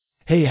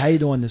Hey, how you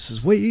doing? This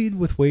is Wade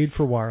with Wade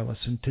for Wireless,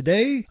 and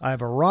today I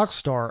have a rock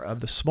star of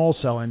the small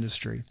cell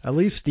industry, at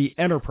least the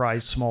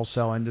enterprise small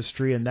cell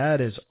industry, and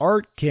that is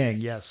Art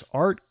King. Yes,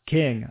 Art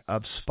King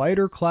of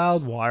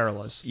SpiderCloud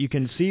Wireless. You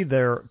can see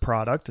their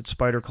product at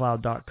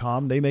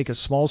spidercloud.com. They make a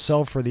small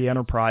cell for the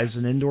enterprise,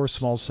 an indoor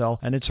small cell,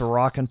 and it's a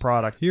rockin'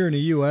 product. Here in the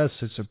U.S.,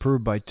 it's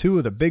approved by 2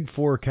 of the big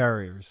 4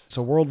 carriers. It's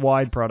a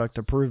worldwide product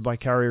approved by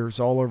carriers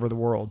all over the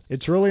world.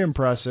 It's really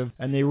impressive,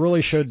 and they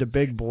really showed the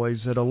big boys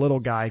that a little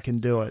guy can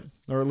do it.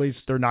 Or at least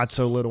they're not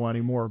so little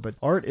anymore. But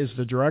Art is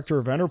the Director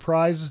of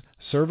Enterprise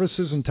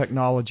Services and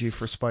Technology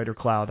for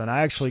SpiderCloud, and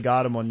I actually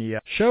got him on the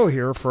show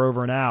here for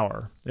over an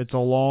hour. It's a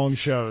long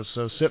show,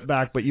 so sit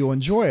back, but you'll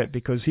enjoy it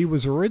because he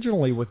was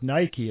originally with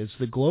Nike as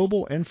the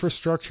Global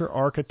Infrastructure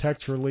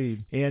Architecture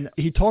Lead, and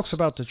he talks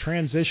about the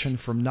transition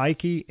from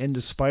Nike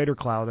into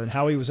SpiderCloud and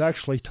how he was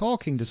actually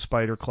talking to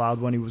SpiderCloud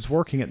when he was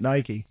working at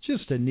Nike.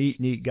 Just a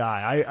neat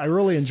guy. I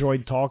really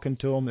enjoyed talking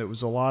to him. It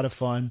was a lot of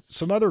fun.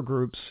 Some other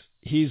groups.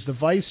 He's the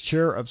Vice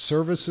Chair of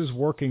Services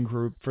Working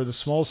Group for the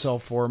Small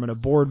Cell Forum and a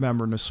board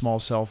member in the Small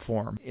Cell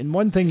Forum. And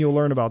one thing you'll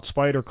learn about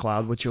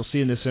SpiderCloud, which you'll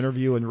see in this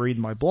interview and read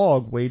in my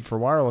blog,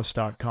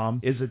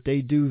 wadeforwireless.com, is that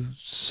they do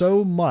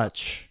so much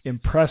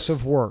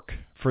impressive work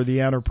for the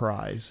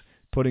enterprise.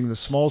 Putting the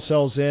small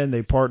cells in,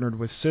 they partnered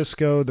with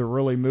Cisco, they're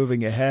really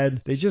moving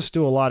ahead. They just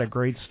do a lot of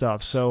great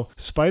stuff. So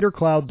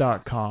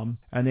spidercloud.com,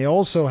 and they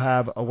also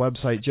have a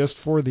website just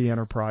for the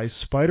enterprise,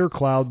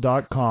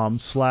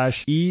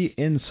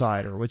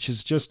 spidercloud.com/einsider, which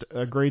is just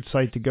a great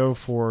site to go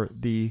for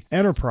the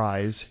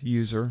enterprise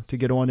user to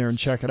get on there and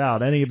check it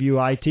out. Any of you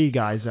IT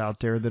guys out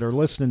there that are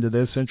listening to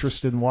this,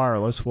 interested in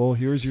wireless, well,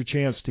 here's your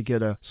chance to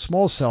get a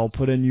small cell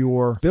put in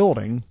your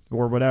building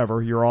or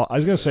whatever. I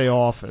was going to say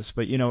office,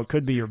 but it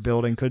could be your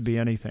building, could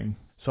be anything.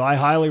 So I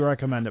highly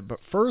recommend it. But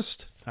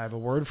first, I have a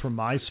word from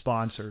my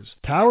sponsors.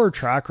 Tower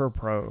Tracker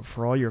Pro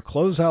for all your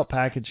closeout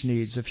package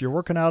needs. If you're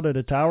working out at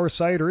a tower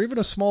site or even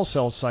a small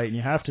cell site and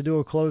you have to do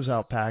a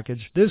closeout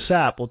package, this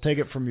app will take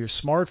it from your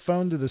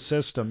smartphone to the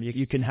system.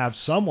 You can have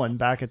someone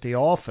back at the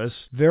office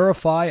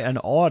verify and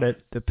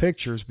audit the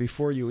pictures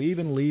before you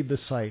even leave the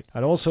site.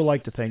 I'd also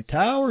like to thank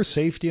Tower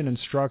Safety and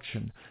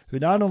Instruction, who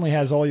not only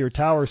has all your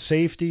tower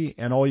safety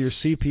and all your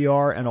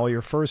CPR and all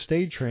your first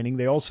aid training,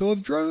 they also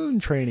have drone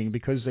training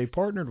because they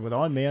partnered with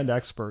Unmanned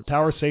Expert.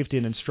 Tower Safety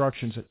and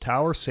Instructions at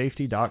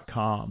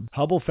towersafety.com.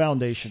 Hubble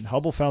Foundation,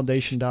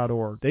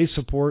 hubblefoundation.org. They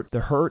support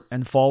the hurt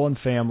and fallen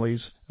families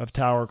of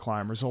tower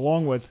climbers,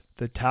 along with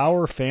the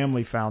Tower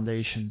Family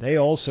Foundation. They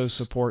also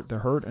support the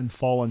hurt and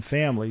fallen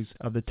families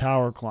of the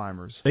tower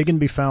climbers. They can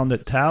be found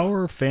at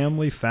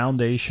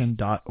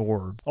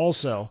towerfamilyfoundation.org.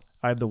 Also,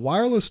 I have the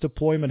Wireless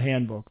Deployment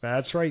Handbook.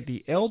 That's right,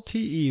 the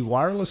LTE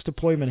Wireless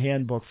Deployment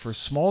Handbook for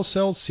small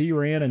cell,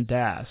 CRAN, and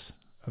DAS.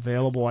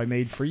 Available I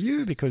made for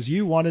you because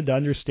you wanted to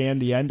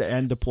understand the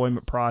end-to-end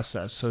deployment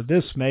process. So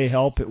this may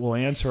help. It will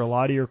answer a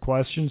lot of your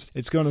questions.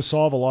 It's going to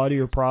solve a lot of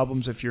your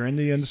problems if you're in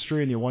the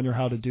industry and you wonder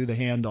how to do the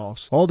handoffs.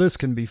 All this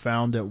can be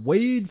found at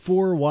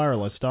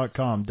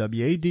wadeforwireless.com,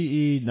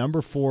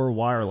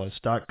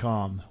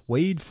 WADE4wireless.com,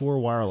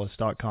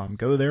 wadeforwireless.com.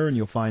 Go there and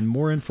you'll find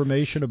more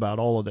information about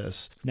all of this.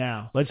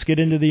 Now, let's get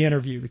into the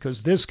interview because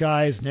this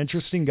guy is an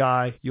interesting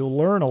guy. You'll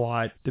learn a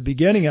lot. The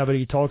beginning of it,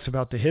 he talks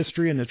about the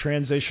history and the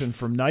transition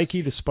from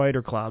Nike to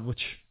SpiderCloud,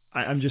 which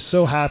I'm just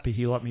so happy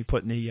he let me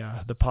put in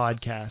the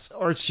podcast.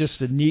 Art's just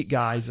a neat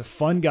guy. He's a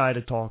fun guy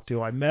to talk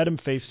to. I met him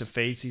face to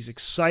face. He's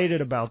excited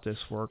about this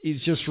work.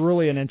 He's just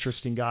really an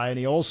interesting guy, and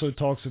he also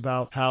talks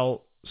about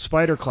how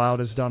SpiderCloud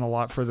has done a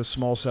lot for the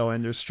small cell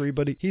industry,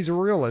 but he's a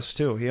realist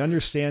too. He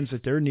understands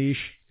that their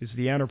niche is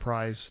the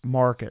enterprise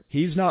market.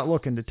 He's not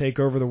looking to take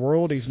over the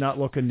world. He's not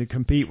looking to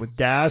compete with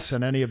DAS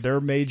and any of their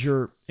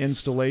major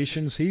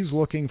installations. He's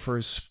looking for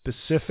a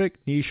specific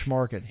niche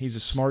market. He's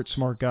a smart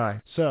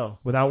guy. So,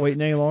 without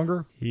waiting any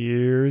longer,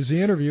 here's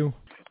the interview.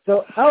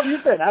 So, how have you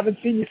been? I haven't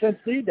seen you since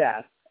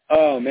CDAS.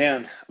 Oh,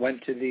 man.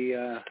 Went to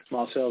the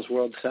Small Cells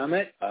World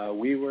Summit.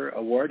 We were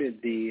awarded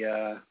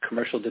the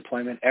Commercial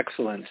Deployment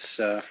Excellence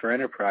for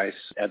Enterprise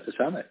at the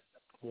summit.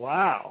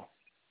 Wow.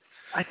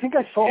 I think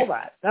I saw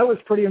that. That was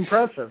pretty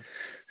impressive.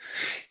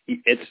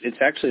 It's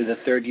actually the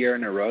 3rd year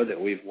in a row that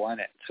we've won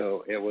it.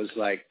 So it was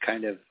like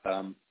kind of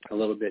a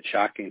little bit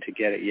shocking to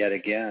get it yet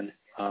again.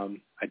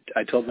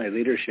 I told my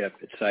leadership,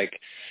 it's like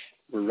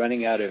we're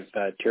running out of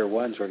tier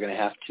 1s. We're going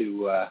to have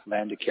to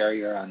land a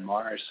carrier on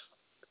Mars.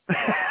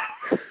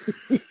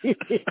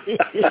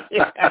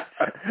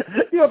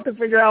 You have to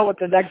figure out what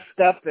the next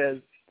step is.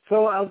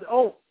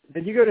 So,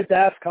 did you go to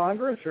DAS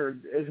Congress, or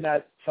isn't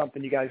that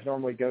something you guys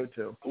normally go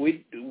to?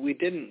 We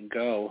didn't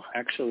go.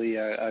 Actually,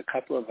 a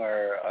couple of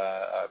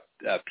our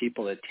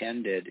people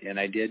attended, and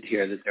I did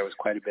hear that there was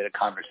quite a bit of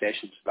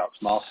conversations about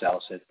small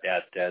cells at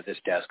this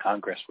DAS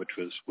Congress, which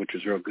was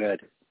real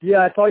good.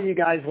 Yeah, I thought you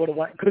guys would have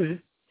went, because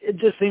it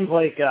just seems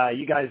like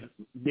you guys,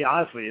 to be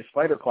honest with you,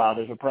 SpiderCloud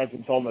has a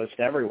presence almost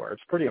everywhere.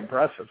 It's pretty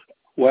impressive.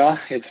 Well,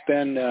 it's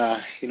been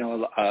a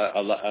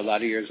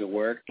lot of years of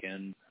work,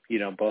 and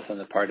both on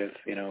the part of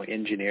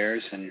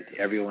engineers and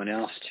everyone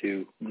else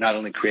to not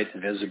only create the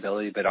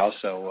visibility, but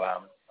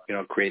also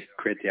create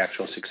the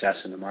actual success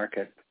in the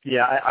market.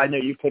 Yeah, I know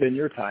you put in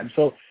your time.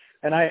 So,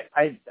 and I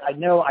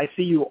know I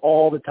see you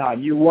all the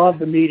time. You love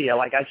the media.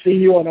 Like I see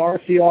you on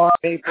RCR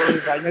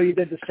papers. I know you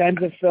did the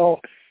Census Phil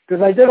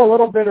because I did a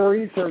little bit of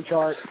research,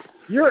 Art.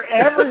 You're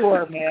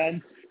everywhere,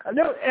 man. I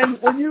know. And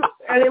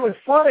it was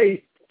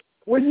funny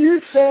when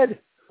you said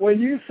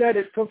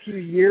it took you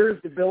years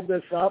to build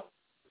this up.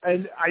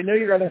 And I know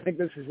you're going to think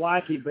this is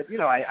wacky, but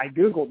I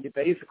Googled you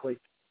basically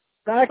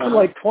back in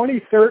like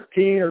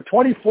 2013 or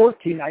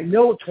 2014. I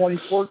know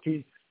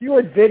 2014. You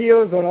had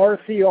videos on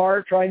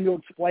RCR trying to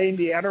explain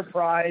the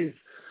enterprise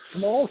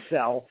small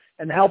cell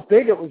and how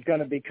big it was going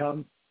to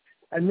become.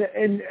 And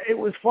it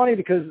was funny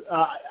because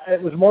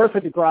it was Martha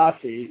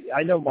DeGrassi.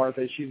 I know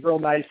Martha. She's real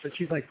nice, but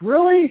she's like,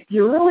 really?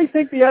 You really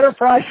think the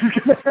enterprise is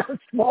going to have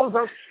small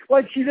cell?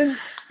 Like she didn't,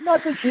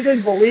 not that she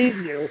didn't believe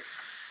you,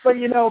 but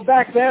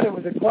back then it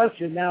was a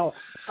question. Now,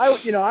 I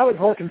was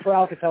working for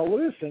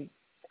Alcatel-Lucent.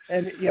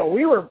 And,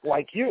 we were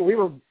like you.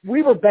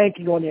 We were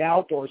banking on the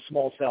outdoor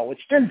small cell,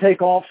 which didn't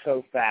take off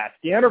so fast.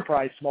 The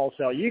enterprise small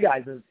cell, you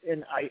guys,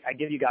 and I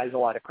give you guys a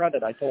lot of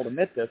credit. I told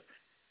Amit this.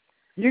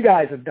 You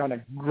guys have done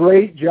a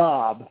great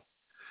job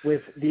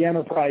with the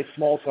enterprise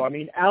small cell. I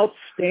mean,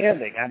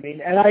 outstanding. I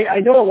mean, and I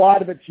know a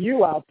lot of it's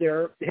you out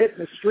there hitting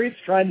the streets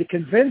trying to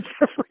convince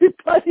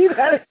everybody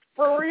that it's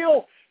for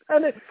real.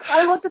 And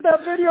I looked at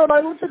that video and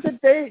I looked at the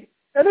date.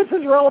 And it's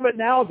as relevant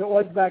now as it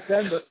was back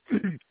then, but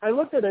I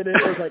looked at it and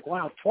it was like,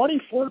 wow,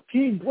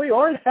 2014, boy,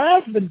 Art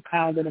has been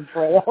pounding him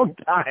for a long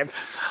time.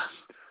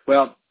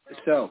 Well,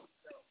 so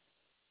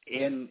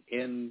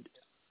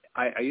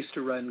I used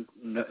to run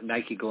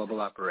Nike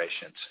Global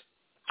Operations.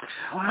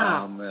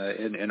 Wow.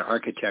 In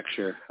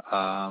architecture.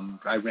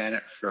 I ran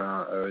it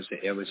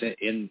it was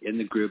in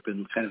the group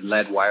and kind of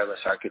led wireless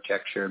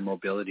architecture and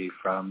mobility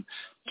from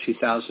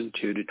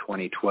 2002 to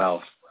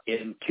 2012.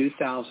 In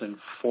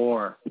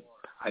 2004,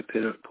 I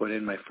put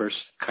in my first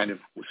kind of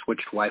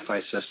switched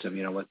Wi-Fi system,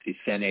 with the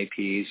thin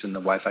APs and the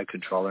Wi-Fi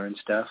controller and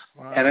stuff.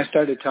 Wow. And I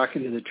started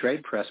talking to the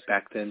trade press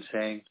back then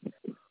saying,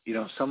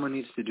 someone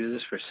needs to do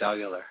this for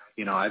cellular.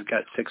 I've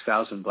got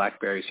 6,000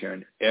 BlackBerries here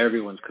and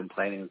everyone's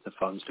complaining that the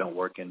phones don't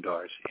work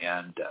indoors.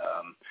 And,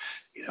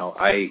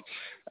 I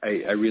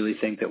really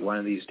think that one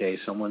of these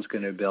days someone's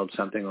going to build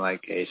something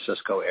like a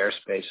Cisco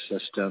airspace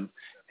system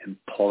and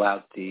pull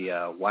out the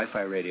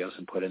Wi-Fi radios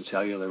and put in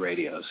cellular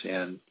radios,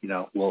 and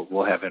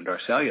we'll have indoor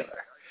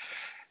cellular.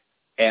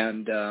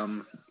 And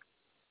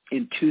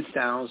in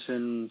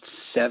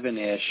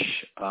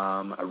 2007-ish,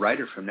 a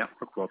writer from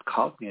Network World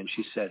called me and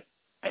she said,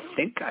 "I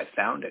think I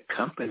found a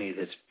company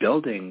that's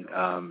building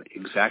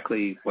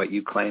exactly what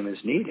you claim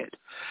is needed."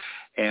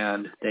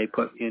 And they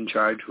put me in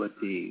charge with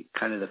the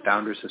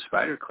founders of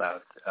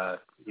SpiderCloud,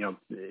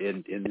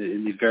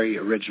 in the very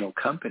original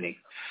company,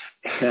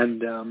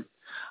 and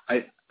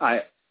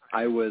I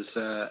was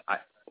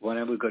when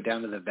I would go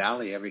down to the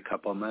Valley every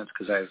couple of months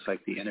because I was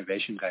like the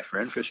innovation guy for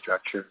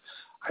infrastructure,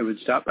 I would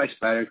stop by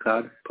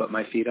SpiderCloud, put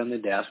my feet on the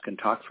desk, and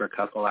talk for a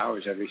couple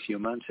hours every few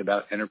months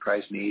about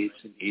enterprise needs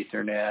and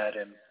Ethernet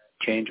and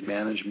change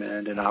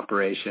management and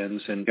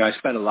operations. And I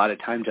spent a lot of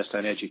time just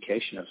on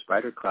education of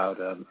SpiderCloud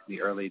in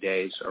the early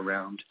days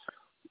around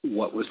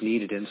what was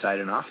needed inside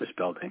an office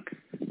building.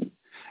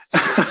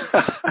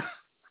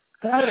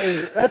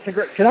 That's a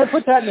great. Can I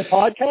put that in the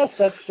podcast?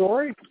 That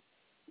story?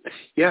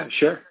 Yeah,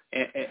 sure.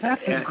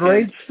 That's a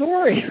great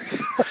story.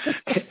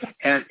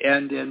 and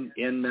in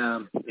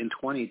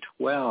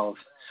 2012,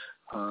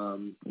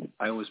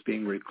 I was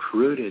being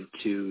recruited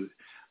to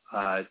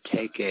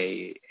take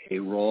a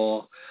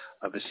role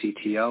of a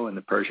CTO in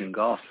the Persian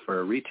Gulf for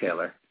a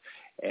retailer,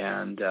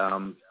 and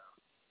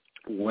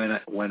when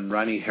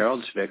Ronnie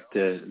Haraldsvik,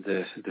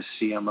 the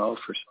CMO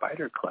for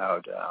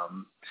SpiderCloud,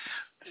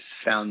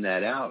 found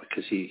that out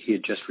because he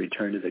had just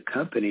returned to the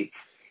company,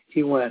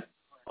 he went,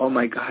 "Oh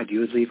my God, you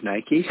would leave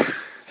Nike?"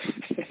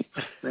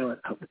 And I went,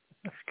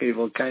 "Okay,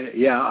 well, kind of,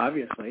 yeah,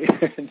 obviously."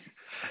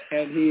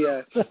 And he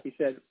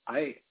said,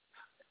 "I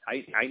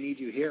need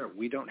you here.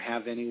 We don't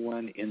have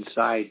anyone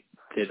inside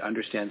that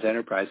understands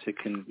enterprise that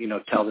can,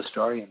 tell the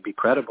story and be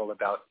credible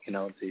about,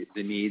 the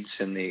needs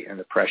and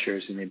the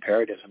pressures and the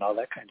imperatives and all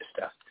that kind of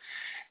stuff."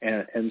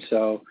 And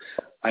so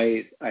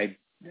I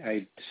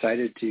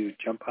decided to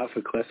jump off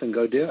a cliff and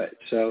go do it.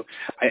 So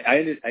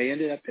I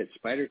ended up at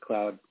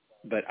SpiderCloud,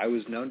 but I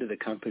was known to the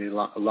company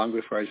long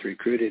before I was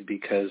recruited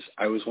because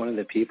I was one of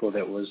the people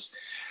that was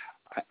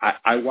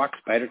I walked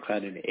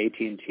SpiderCloud in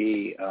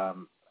AT&T.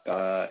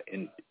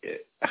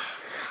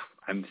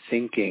 I'm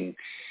thinking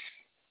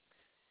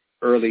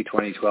early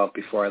 2012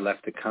 before I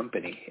left the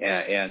company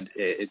and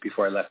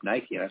before I left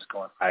Nike, and I was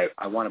going,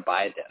 I want to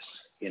buy this,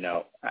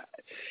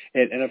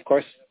 and of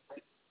course,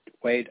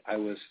 Wade, I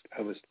was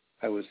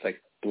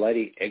like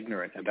bloody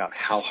ignorant about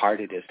how hard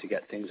it is to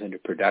get things into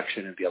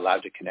production and be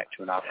allowed to connect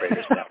to an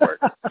operator's network.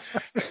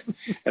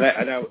 And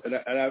I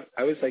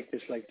was like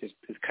this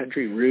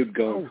country rube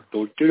going,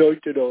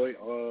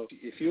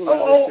 if you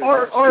allow this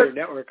to your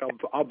network,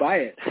 I'll buy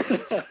it.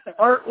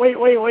 Art,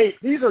 wait.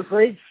 These are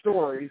great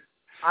stories.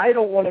 I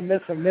don't want to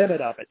miss a minute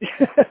of it.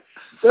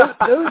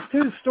 those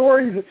two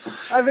stories,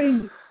 I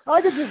mean,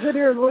 I could just sit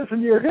here and listen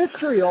to your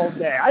history all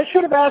day. I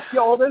should have asked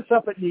you all this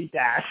up at Neat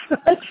Dash.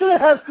 I should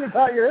have asked you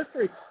about your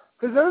history,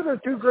 because those are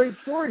two great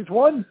stories.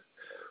 One,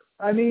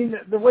 I mean,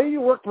 the way you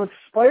worked with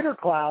Spider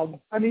Cloud,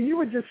 I mean, you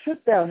would just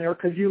sit down there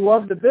because you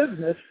love the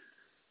business,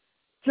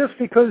 just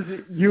because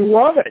you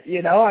love it,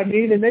 you know. I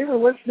mean, and they were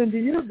listening to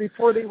you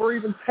before they were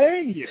even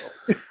paying you.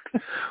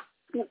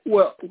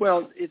 Well,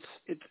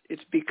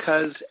 it's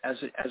because as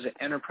an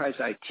enterprise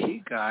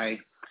IT guy,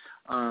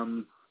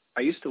 I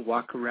used to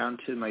walk around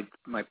to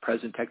my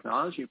present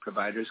technology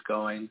providers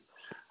going,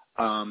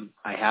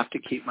 I have to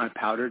keep my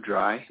powder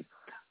dry.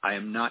 I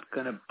am not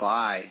going to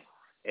buy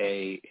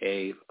a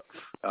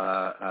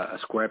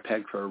square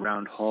peg for a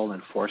round hole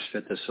and force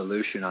fit the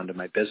solution onto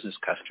my business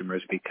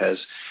customers, because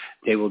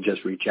they will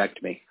just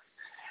reject me.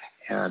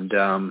 And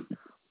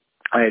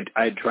I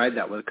had tried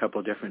that with a couple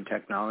of different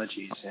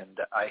technologies, and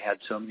I had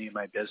so many of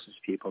my business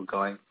people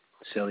going,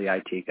 silly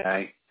IT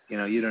guy, you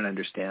know, you don't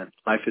understand.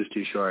 Life is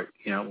too short.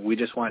 You know, we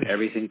just want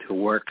everything to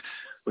work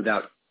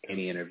without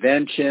any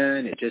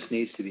intervention. It just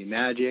needs to be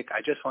magic.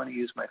 I just want to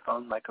use my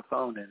phone like a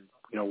phone. And,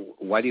 you know,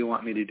 why do you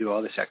want me to do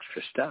all this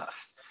extra stuff?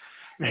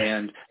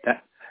 And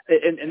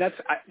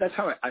that's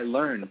how I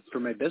learned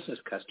from my business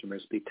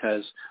customers,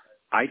 because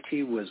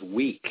IT was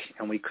weak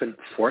and we couldn't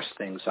force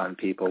things on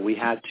people. We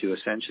had to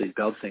essentially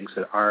build things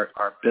that our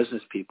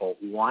business people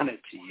wanted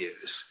to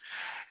use.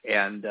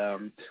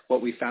 And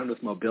what we found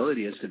with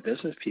mobility is the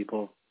business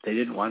people, they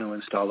didn't want to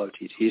install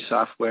OTT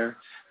software.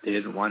 They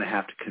didn't want to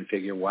have to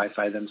configure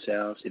Wi-Fi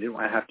themselves. They didn't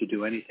want to have to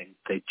do anything.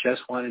 They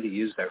just wanted to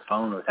use their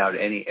phone without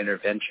any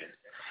intervention.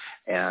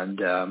 And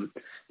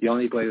the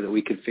only way that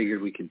we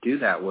figured we could do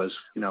that was,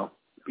 you know,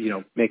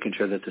 making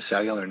sure that the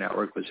cellular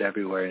network was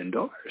everywhere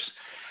indoors.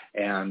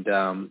 And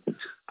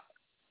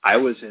I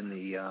was in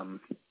the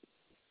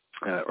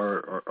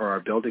or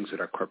our buildings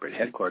at our corporate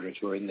headquarters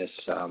were in this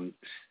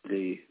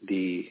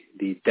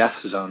the death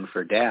zone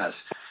for DAS.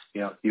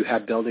 You know, you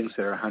have buildings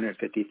that are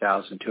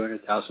 150,000,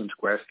 200,000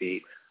 square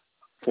feet,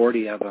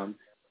 40 of them,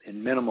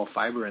 and minimal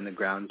fiber in the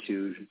ground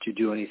to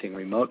do anything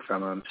remote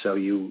from them. So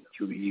you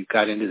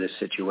got into this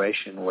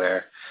situation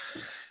where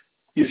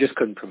you just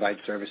couldn't provide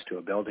service to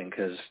a building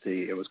because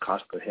it was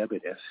cost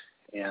prohibitive.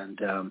 And,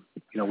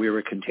 you know, we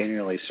were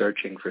continually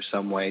searching for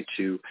some way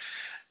to,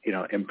 you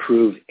know,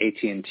 improve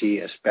AT&T,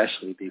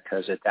 especially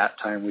because at that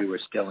time we were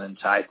still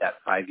inside that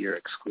 5-year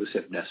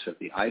exclusiveness of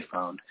the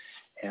iPhone.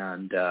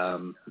 And,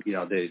 you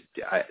know,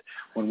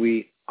 when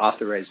we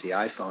authorized the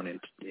iPhone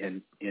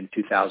in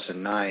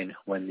 2009,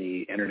 when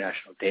the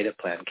international data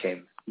plan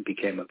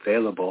became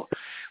available,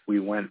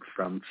 we went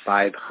from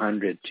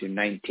 500 to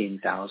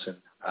 19,000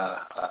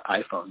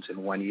 iPhones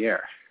in 1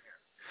 year.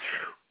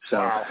 So,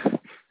 wow.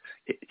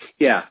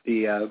 Yeah,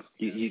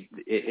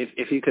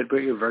 if you could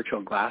put your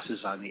virtual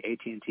glasses on, the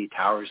AT&T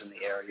towers in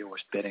the area were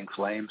spitting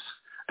flames.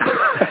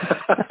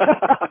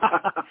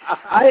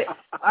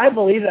 I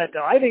believe that,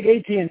 though. I think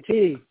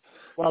AT&T,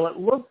 while it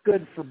looked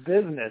good for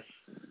business,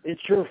 it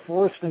sure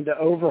forced them to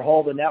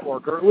overhaul the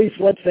network, or at least,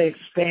 let's say,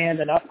 expand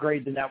and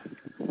upgrade the network.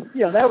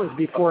 You know, that was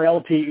before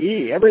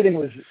LTE. Everything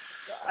was,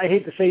 I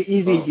hate to say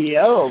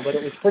EVDO, but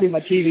it was pretty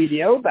much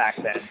EVDO back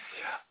then.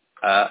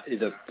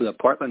 The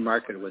Portland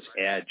market was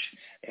edge,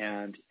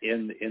 and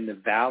in the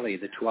valley,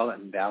 the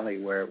Tualatin Valley,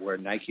 where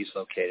Nike's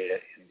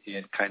located,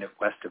 in kind of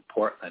west of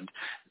Portland,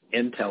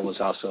 Intel was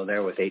also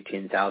there with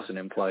 18,000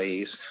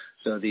 employees.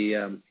 So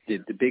the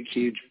big,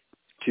 huge,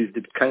 two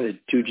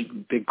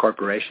big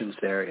corporations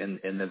there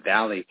in the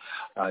valley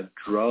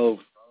drove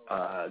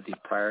the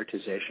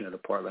prioritization of the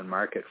Portland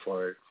market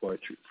for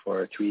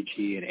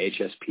 3G and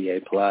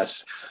HSPA plus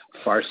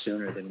far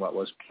sooner than what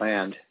was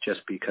planned,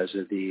 just because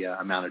of the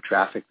amount of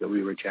traffic that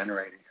we were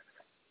generating.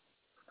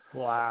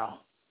 Wow.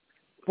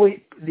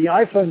 Wait, the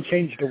iPhone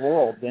changed the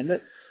world, didn't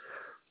it?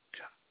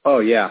 Oh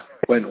yeah.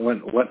 When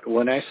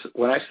I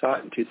saw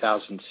it in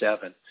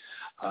 2007,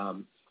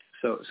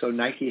 so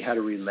Nike had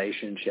a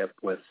relationship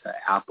with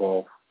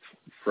Apple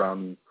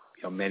from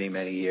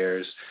many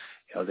years.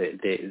 You know,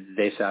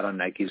 they sat on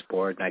Nike's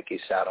board. Nike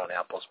sat on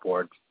Apple's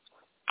board,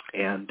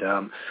 and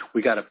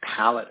we got a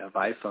pallet of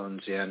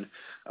iPhones in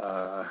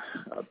a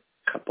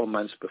couple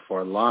months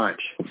before launch,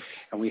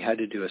 and we had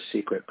to do a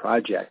secret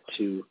project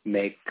to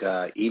make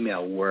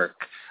email work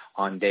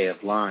on day of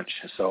launch.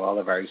 So all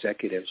of our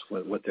executives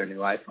with their new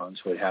iPhones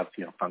would have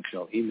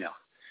functional email.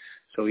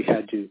 So we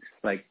had to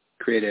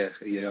create a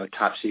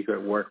top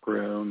secret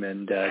workroom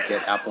and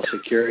get Apple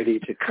security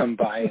to come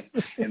by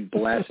and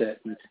bless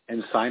it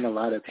and sign a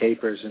lot of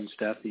papers and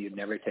stuff that you'd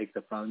never take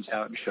the phones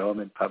out and show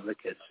them in public,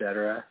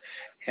 etc.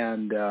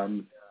 And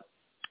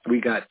we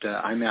got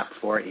IMAP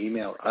 4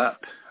 email up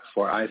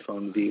for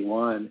iPhone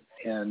V1,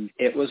 and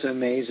it was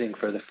amazing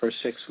for the first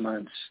 6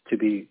 months to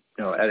be,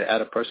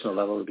 at a personal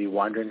level, to be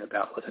wandering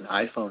about with an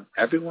iPhone.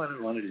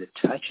 Everyone wanted to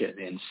touch it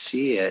and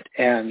see it.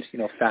 And,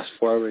 fast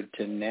forward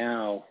to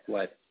now,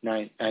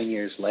 nine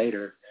years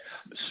later,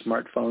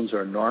 smartphones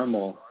are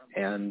normal.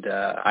 And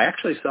I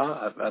actually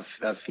saw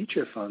a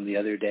feature phone the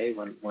other day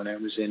when I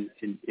was in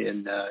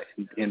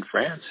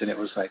France, and it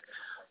was like,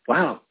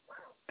 wow,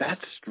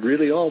 that's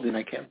really old, and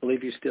I can't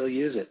believe you still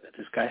use it.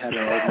 This guy had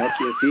an old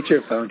Nokia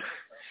feature phone,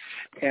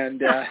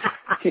 and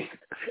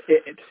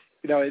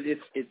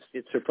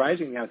it's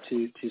surprising now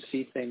to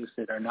see things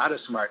that are not a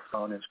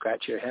smartphone and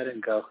scratch your head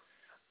and go,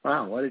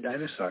 wow, what a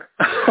dinosaur.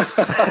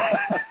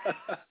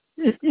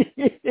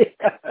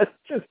 It's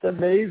just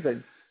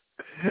amazing.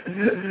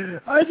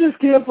 I just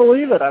can't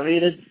believe it. I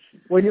mean, it's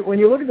when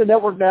you look at the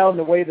network now and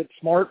the way that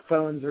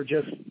smartphones are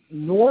just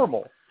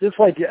normal, just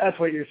like that's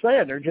what you're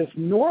saying, they're just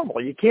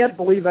normal. You can't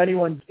believe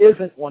anyone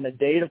isn't on a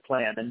data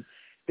plan. And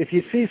if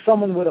you see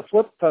someone with a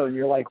flip phone,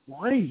 you're like,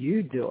 what are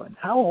you doing?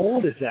 How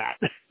old is that?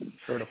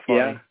 Sort of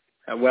funny.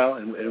 Yeah. Well,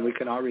 and we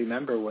can all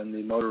remember when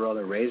the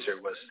Motorola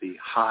Razr was the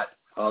hot,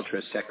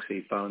 ultra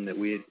sexy phone that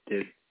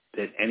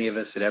any of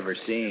us had ever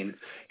seen.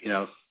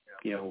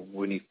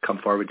 When you come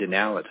forward to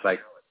now, it's like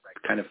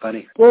kind of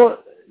funny.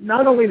 Well,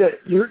 not only that,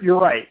 you're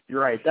right.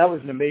 That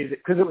was an amazing,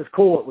 because it was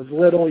cool. It was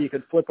little. You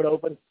could flip it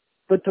open.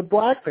 But to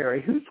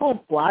BlackBerry, who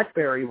thought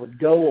BlackBerry would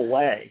go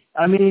away?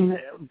 I mean,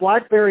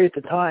 BlackBerry at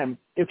the time,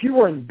 if you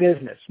were in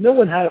business,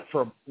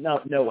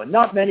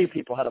 not many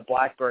people had a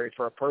BlackBerry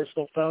for a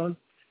personal phone.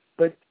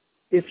 But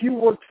if you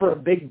worked for a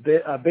big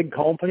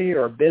company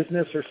or a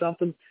business or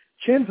something,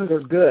 chances are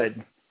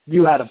good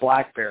you had a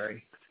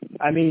BlackBerry.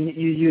 I mean,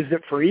 you used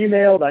it for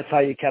email. That's how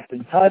you kept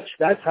in touch.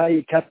 That's how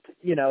you kept,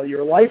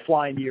 your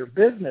lifeline to your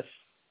business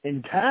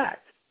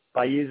intact,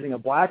 by using a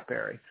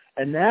BlackBerry.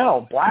 And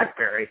now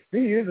BlackBerry, who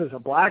uses a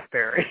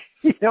BlackBerry?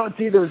 It's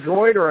either a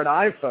Droid or an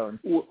iPhone.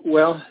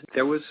 Well,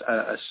 there was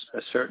a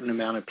certain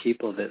amount of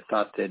people that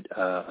thought that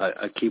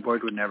a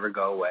keyboard would never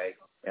go away,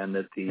 and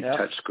that the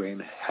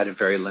touchscreen had a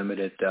very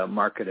limited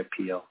market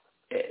appeal.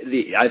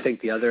 I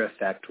think the other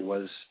effect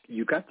was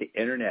you got the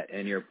internet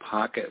in your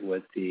pocket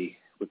with the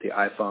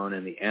iPhone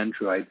and the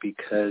Android,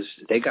 because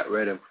they got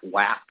rid of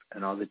WAP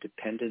and all the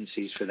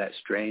dependencies for that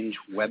strange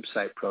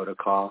website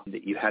protocol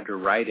that you had to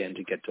write in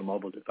to get to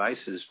mobile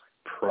devices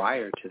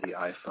prior to the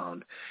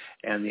iPhone.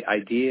 And the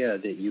idea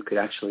that you could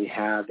actually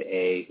have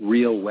a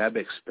real web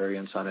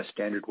experience on a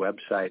standard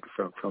website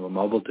from a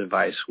mobile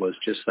device was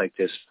just like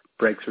this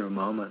breakthrough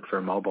moment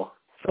for mobile.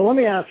 So let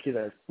me ask you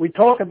this. We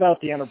talk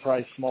about the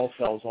enterprise small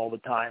cells all the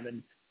time,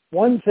 and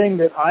one thing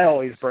that I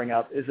always bring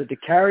up is that the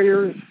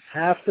carriers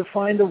have to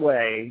find a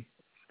way,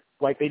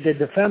 like they did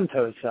the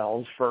femto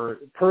cells for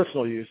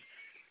personal use,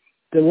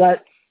 to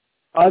let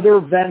other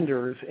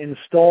vendors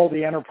install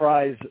the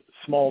enterprise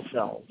small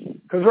cells.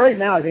 Because right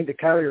now, I think the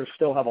carriers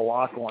still have a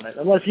lock on it,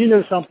 unless you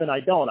know something I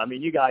don't. I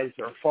mean, you guys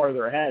are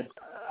farther ahead.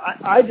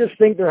 I just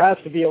think there has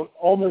to be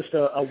almost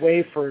a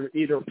way for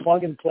either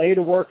plug and play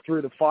to work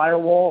through the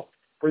firewall,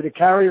 where the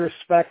carrier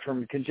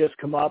spectrum can just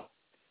come up.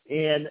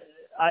 And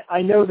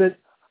I know they're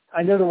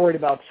worried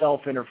about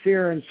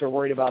self-interference or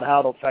worried about how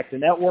it'll affect the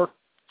network.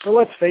 But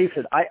let's face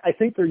it, I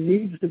think there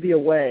needs to be a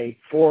way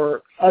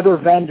for other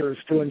vendors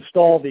to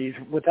install these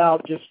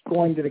without just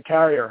going to the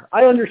carrier.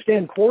 I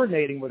understand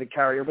coordinating with a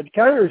carrier, but the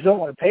carriers don't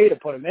want to pay to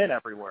put them in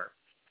everywhere.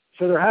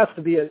 So there has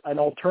to be an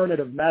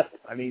alternative method.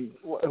 I mean,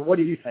 what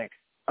do you think?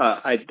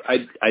 I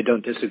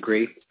don't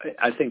disagree.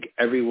 I think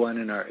everyone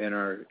in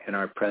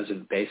our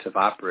present base of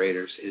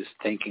operators is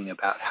thinking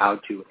about how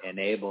to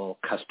enable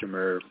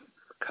customer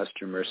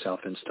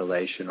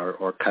self-installation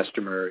or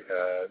customer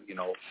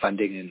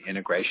funding and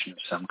integration of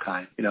some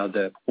kind.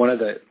 One of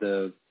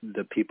the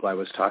people I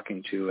was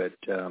talking to at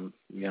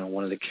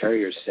one of the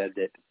carriers said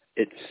that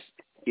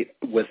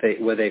with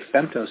a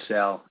femto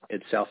cell,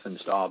 it's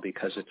self-install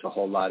because it's a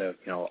whole lot of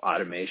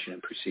automation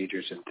and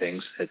procedures and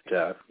things that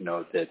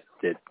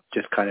that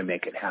just kind of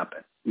make it happen.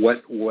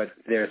 What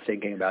they're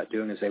thinking about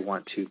doing is they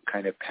want to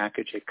kind of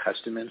package a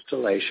custom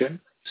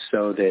installation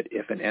so that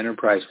if an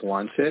enterprise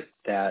wants it,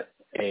 that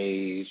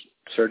a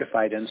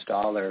certified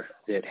installer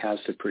that has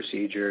the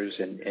procedures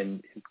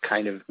and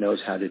kind of knows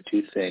how to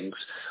do things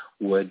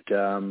would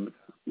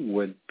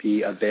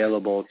be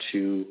available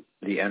to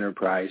the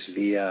enterprise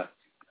via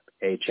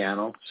a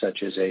channel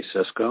such as a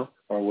Cisco,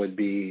 or would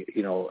be,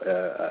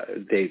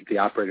 the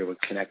operator would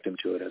connect them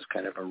to it as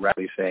kind of a rep,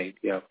 saying,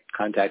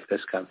 contact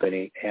this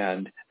company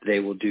and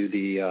they will do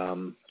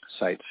the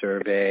site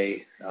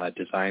survey,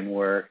 design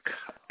work,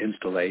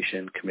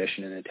 installation,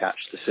 commission, and attach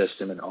the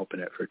system and open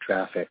it for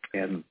traffic.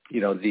 And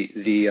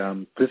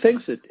the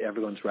things that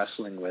everyone's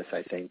wrestling with,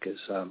 I think, is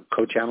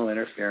co-channel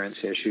interference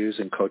issues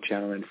and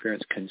co-channel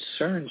interference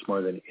concerns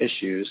more than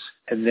issues,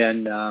 and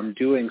then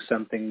doing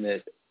something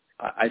that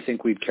I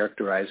think we'd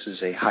characterize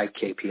as a high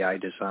KPI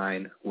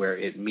design where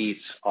it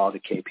meets all the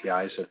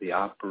KPIs of the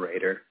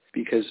operator,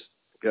 because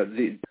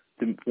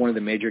one of the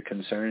major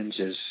concerns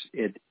is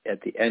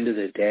at the end of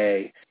the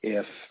day,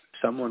 if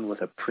someone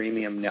with a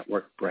premium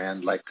network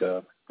brand like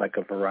a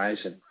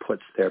Verizon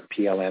puts their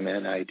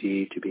PLMN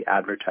ID to be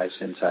advertised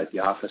inside the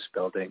office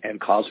building, and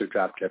calls are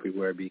dropped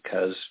everywhere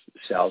because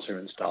cells are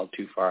installed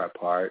too far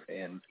apart,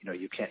 and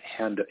you can't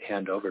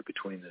hand over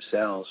between the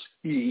cells,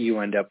 you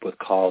end up with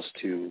calls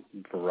to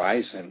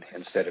Verizon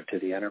instead of to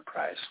the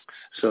enterprise.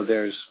 So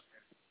there's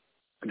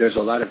a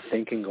lot of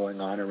thinking going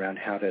on around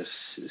how to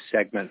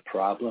segment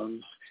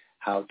problems,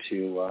 how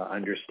to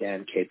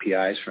understand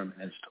KPIs from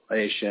an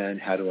installation,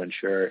 how to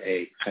ensure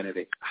a kind of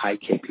a high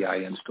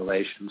KPI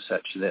installation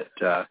such that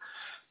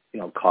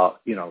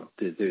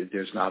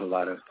there's not a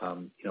lot of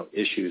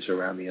issues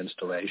around the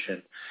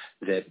installation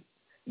that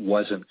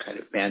wasn't kind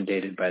of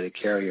mandated by the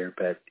carrier,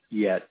 but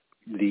yet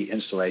the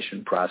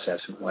installation process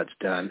and what's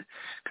done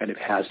kind of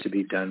has to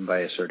be done by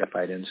a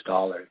certified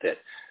installer that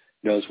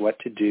knows what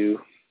to do,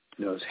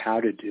 knows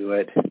how to do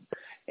it,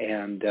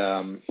 and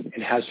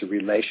has the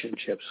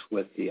relationships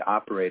with the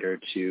operator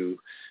to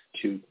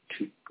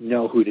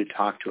know who to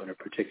talk to in a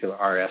particular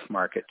RF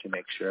market to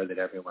make sure that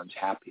everyone's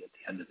happy at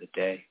the end of the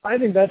day. I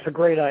think that's a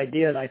great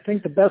idea, and I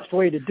think the best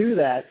way to do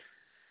that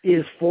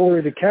is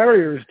for the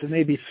carriers to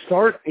maybe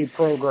start a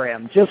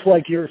program, just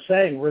like you're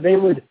saying, where they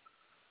wouldn't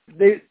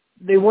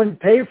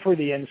pay for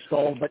the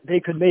install, but they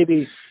could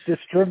maybe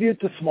distribute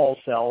the small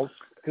cells,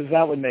 because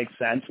that would make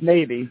sense,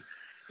 maybe,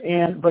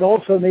 but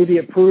also maybe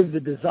approve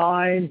the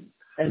design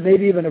and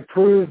maybe even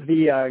approve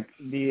the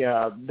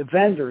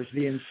vendors,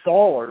 the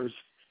installers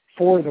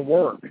for the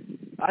work.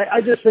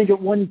 I just think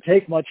it wouldn't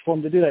take much for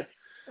them to do that.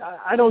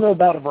 I don't know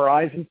about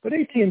Verizon, but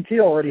AT&T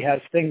already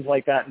has things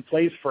like that in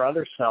place for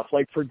other stuff,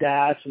 like for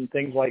DAS and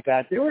things like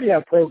that. They already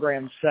have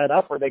programs set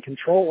up where they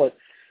control it.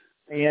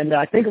 And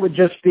I think it would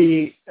just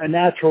be a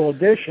natural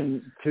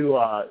addition to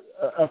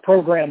a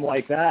program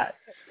like that.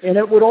 And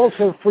it would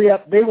also free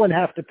up, they wouldn't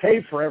have to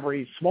pay for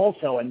every small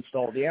cell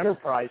install. The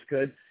enterprise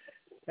could,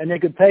 and they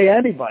could pay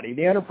anybody.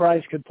 The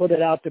enterprise could put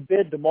it out to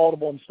bid to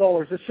multiple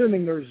installers,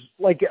 assuming there's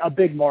like a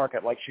big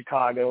market like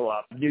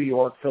Chicago, New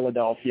York,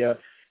 Philadelphia,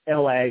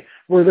 LA,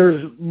 where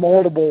there's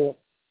multiple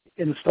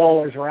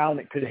installers around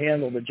that could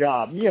handle the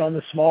job. In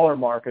the smaller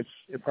markets,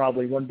 it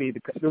probably wouldn't be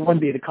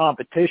the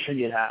competition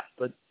you'd have.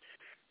 But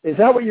is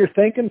that what you're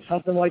thinking?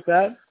 Something like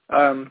that?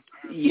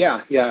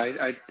 Yeah,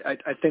 I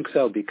think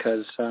so,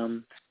 because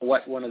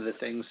one of the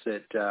things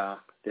that I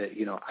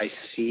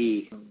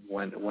see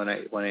when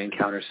I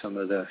encounter some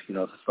of the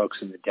the folks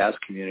in the DAS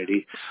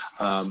community,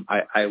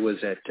 I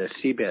was at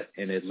CeBIT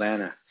in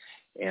Atlanta.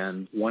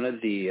 And one of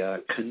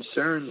the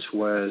concerns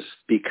was,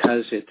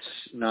 because it's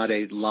not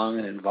a long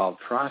and involved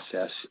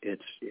process,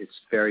 it's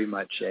very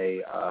much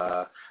a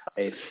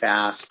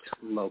fast,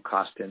 low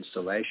cost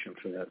installation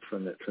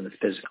from the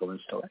physical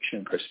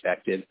installation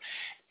perspective,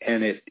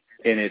 and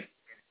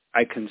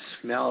I can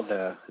smell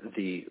the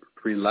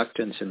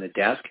reluctance in the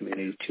DAS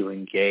community to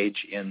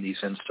engage in these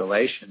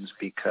installations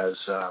because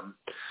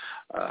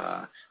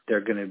they're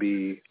going to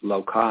be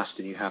low cost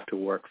and you have to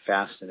work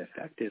fast and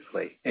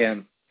effectively.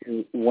 And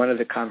one of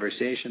the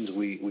conversations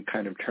we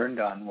kind of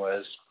turned on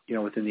was,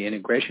 within the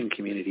integration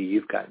community,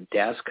 you've got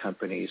DAS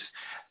companies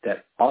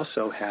that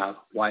also have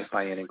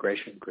Wi-Fi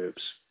integration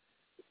groups.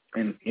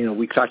 And,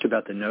 we talked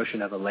about the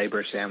notion of a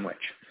labor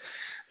sandwich.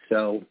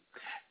 So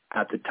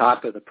at the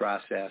top of the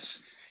process,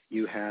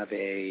 you have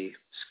a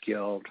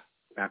skilled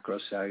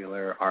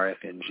macrocellular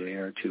RF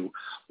engineer to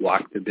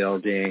walk the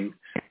building,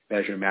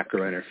 measure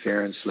macro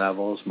interference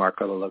levels,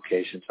 mark all the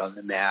locations on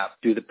the map,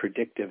 do the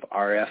predictive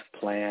RF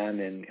plan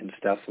and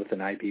stuff with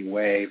an IB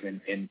wave,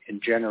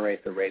 and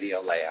generate the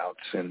radio layouts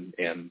and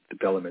the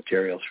bill of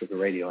materials for the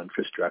radio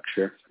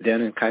infrastructure.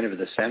 Then in kind of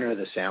the center of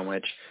the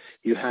sandwich,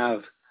 you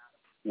have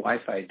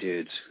Wi-Fi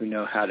dudes who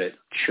know how to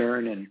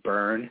churn and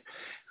burn,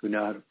 who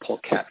know how to pull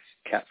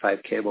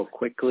Cat5 cable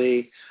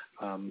quickly,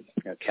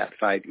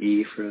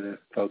 Cat5e for the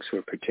folks who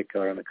are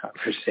particular in the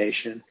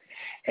conversation,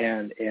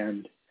 and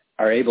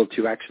are able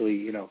to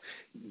actually,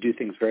 do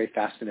things very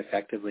fast and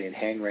effectively and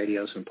hang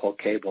radios and pull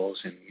cables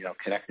and,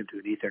 connect them to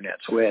an Ethernet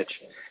switch.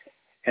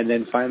 And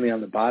then finally on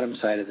the bottom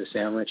side of the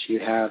sandwich, you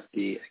have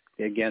the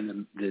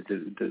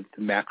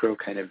macro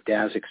kind of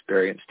DAS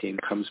experience team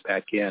comes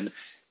back in,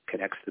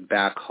 connects the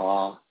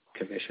backhaul,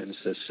 commissions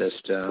the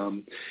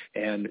system,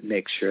 and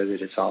makes sure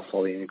that it's all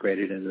fully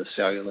integrated into the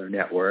cellular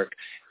network,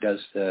 does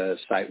the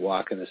site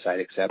walk and the site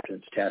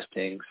acceptance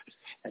testings,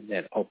 and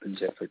then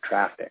opens it for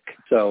traffic.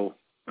 So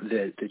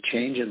the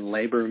change in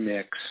labor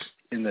mix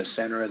in the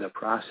center of the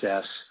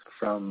process,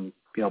 from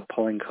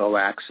pulling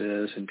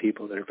coaxes and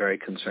people that are very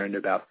concerned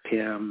about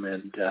PIM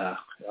and a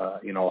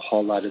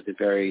whole lot of the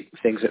very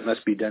things that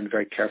must be done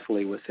very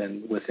carefully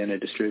within a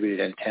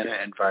distributed antenna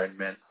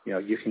environment.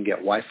 You can get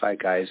Wi-Fi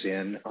guys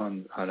in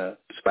on a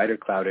Spider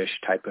Cloud-ish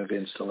type of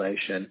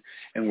installation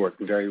and work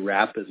very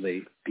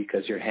rapidly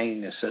because you're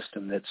hanging a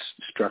system that's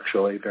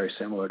structurally very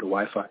similar to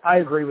Wi-Fi. I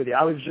agree with you.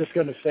 I was just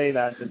going to say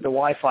that the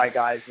Wi-Fi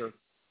guys are,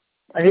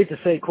 I hate to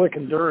say quick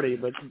and dirty,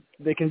 but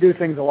they can do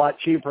things a lot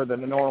cheaper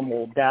than a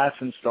normal DAS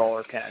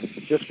installer can,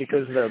 just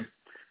because of the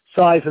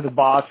size of the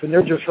box, and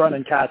they're just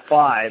running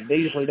Cat5. They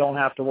usually don't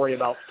have to worry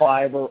about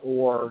fiber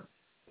or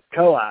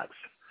coax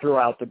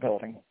throughout the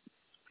building.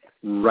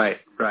 Right.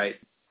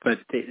 But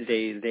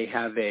they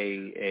have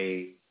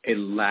a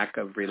lack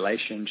of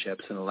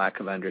relationships and a lack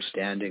of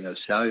understanding of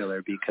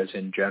cellular, because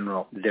in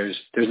general there's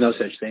no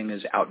such thing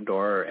as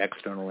outdoor or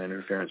external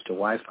interference to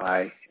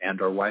Wi-Fi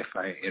and or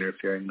Wi-Fi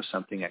interfering with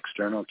something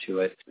external to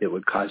it that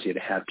would cause you to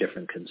have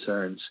different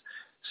concerns.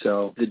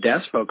 So the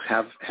DES folks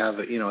have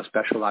a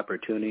special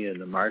opportunity in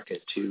the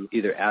market to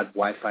either add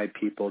Wi-Fi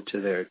people to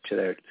their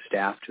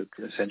staff to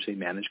essentially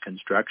manage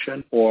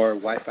construction, or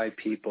Wi-Fi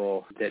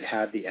people that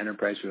have the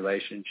enterprise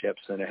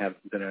relationships that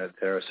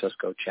are a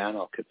Cisco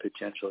channel could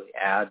potentially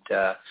add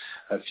a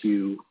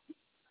few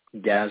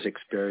DAS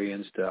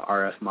experienced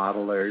RF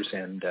modelers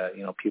and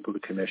people to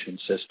commission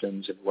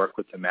systems and work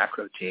with the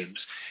macro teams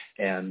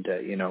and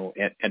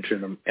enter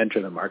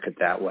the market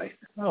that way.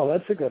 Oh,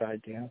 that's a good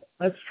idea.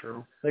 That's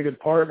true. They could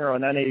partner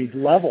on any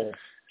level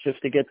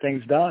just to get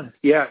things done.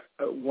 Yeah,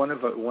 one of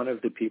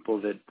the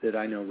people that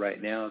I know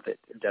right now that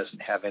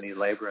doesn't have any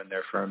labor in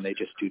their firm, they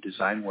just do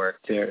design work.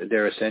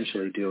 They're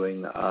essentially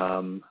doing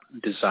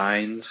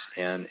designs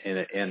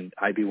and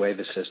IB Wave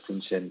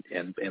assistance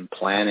and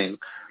planning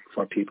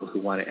for people who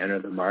want to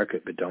enter the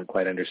market but don't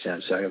quite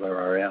understand cellular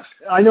RF.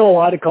 I know a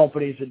lot of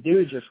companies that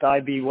do just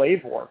IB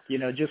Wave work,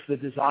 just the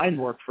design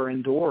work for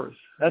indoors.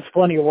 That's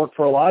plenty of work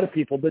for a lot of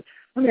people. But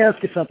let me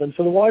ask you something.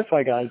 So the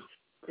Wi-Fi guys,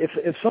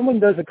 if someone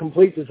does a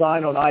complete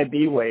design on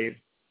IB Wave,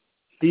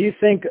 do you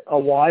think a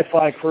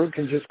Wi-Fi crew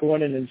can just go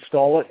in and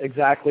install it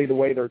exactly the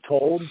way they're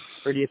told?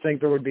 Or do you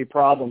think there would be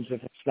problems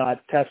if it's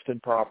not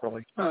tested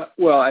properly?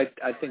 Well, I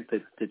think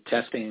that the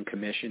testing and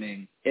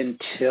commissioning,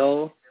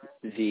 until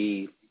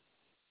the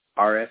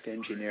RF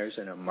engineers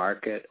in a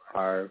market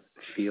are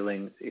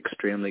feeling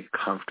extremely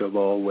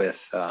comfortable with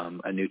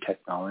a new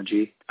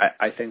technology,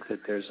 I think that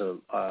there's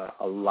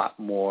a lot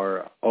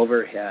more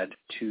overhead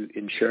to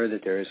ensure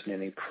that there isn't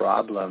any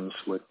problems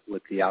with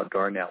the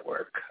outdoor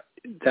network.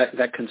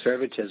 That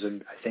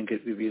conservatism, I think,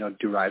 it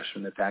derives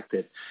from the fact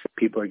that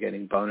people are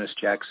getting bonus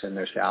checks and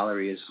their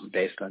salary is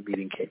based on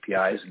meeting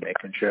KPIs and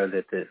making sure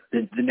that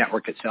the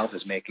network itself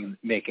is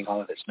making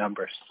all of its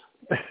numbers.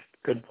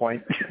 Good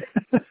point.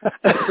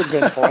 That's a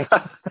good point.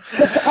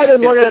 I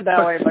didn't look at it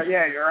that way, but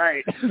yeah, you're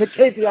right. The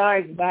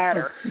KPIs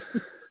matter.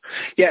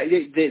 Yeah,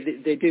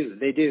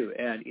 they do,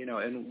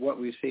 and what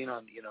we've seen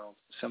on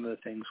some of the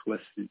things with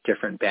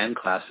different band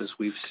classes,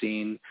 we've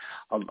seen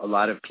a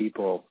lot of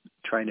people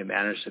trying to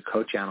manage the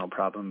co-channel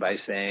problem by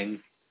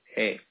saying,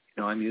 hey,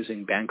 I'm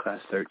using band class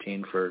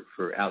 13 for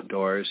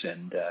outdoors,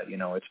 and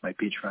it's my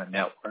beachfront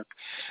network.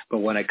 But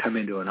when I come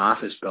into an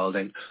office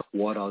building,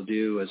 what I'll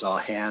do is I'll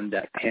hand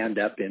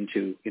up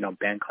into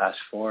band class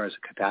 4 as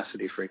a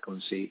capacity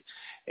frequency,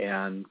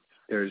 and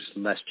there's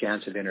less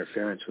chance of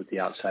interference with the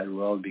outside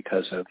world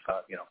because of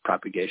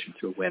propagation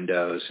through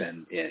windows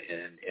and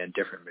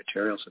different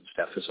materials and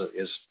stuff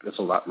is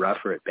a lot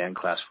rougher at band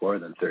class 4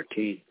 than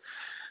 13.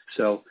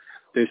 So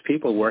there's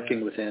people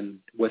working within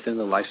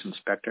the licensed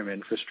spectrum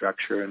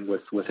infrastructure and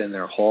within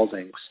their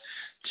holdings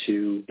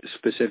to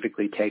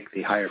specifically take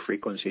the higher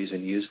frequencies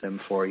and use them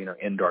for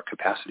indoor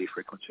capacity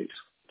frequencies.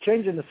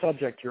 Changing the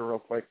subject here real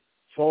quick.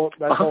 So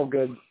that's all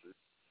good.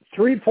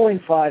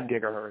 3.5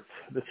 gigahertz,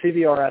 the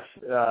CBRS,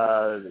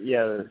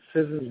 the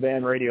Citizens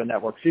Band Radio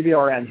Network,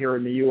 CBRN here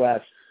in the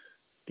U.S.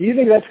 Do you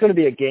think that's going to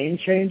be a game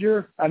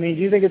changer? I mean,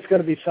 do you think it's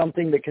going to be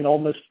something that can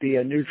almost be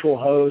a neutral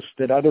host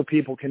that other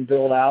people can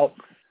build out?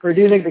 Or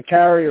do you think the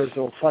carriers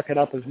will suck it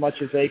up as much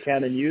as they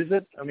can and use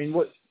it? I mean,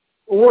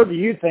 or do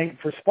you think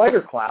for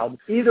Spider Cloud,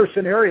 either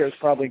scenario is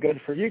probably good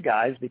for you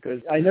guys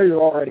because I know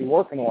you're already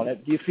working on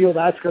it. Do you feel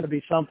that's going to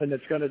be something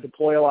that's going to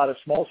deploy a lot of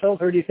small cells,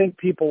 or do you think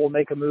people will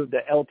make a move to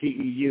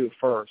LTEU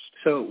first?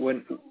 So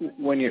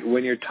when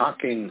you're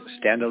talking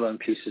standalone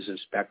pieces of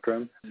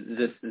spectrum,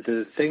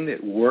 the thing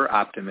that we're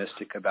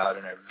optimistic about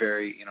and are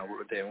very,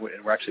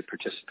 we're actually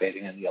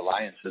participating in the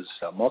alliance is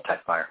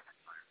MultiFire.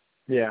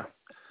 Yeah.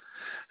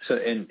 So,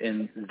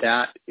 and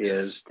that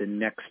is the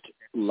next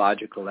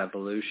logical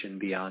evolution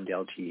beyond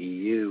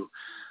LTEU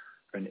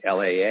and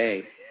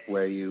LAA,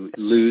 where you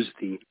lose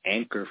the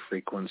anchor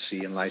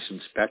frequency in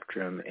licensed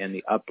spectrum, and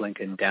the uplink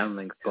and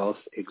downlink both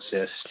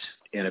exist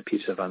in a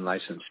piece of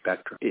unlicensed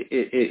spectrum.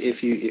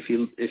 If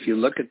you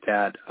look at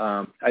that,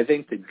 I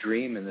think the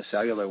dream in the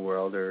cellular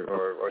world,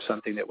 or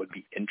something that would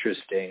be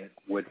interesting,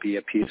 would be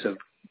a piece of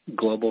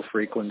global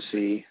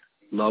frequency,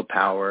 low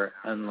power,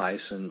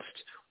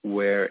 unlicensed,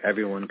 where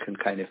everyone can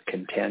kind of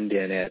contend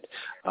in it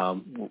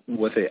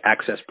with the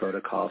access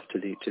protocols to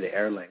the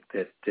Airlink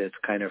that's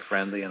kind of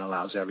friendly and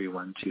allows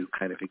everyone to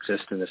kind of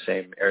exist in the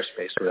same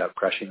airspace without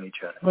crushing each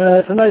other. Well,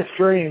 it's a nice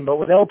dream, but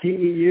with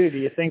LTEU, do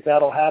you think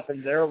that'll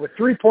happen there? With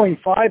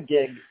 3.5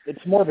 gig,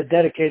 it's more of a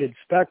dedicated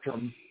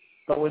spectrum,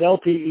 but with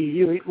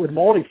LTEU, with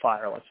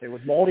MultiFire, let's say,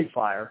 with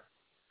MultiFire,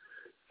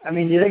 I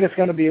mean, do you think it's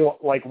going to be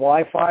like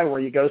Wi-Fi where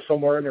you go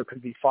somewhere and there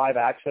could be 5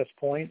 access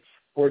points?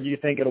 Or do you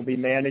think it'll be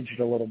managed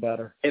a little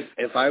better?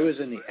 If I was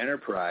in the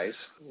enterprise,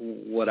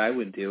 what I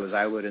would do is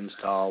I would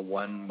install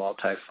one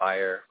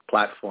MultiFire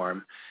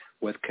platform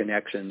with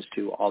connections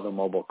to all the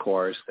mobile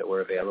cores that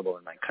were available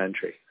in my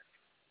country.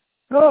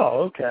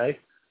 Oh, okay.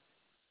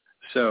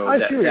 So I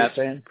see what you're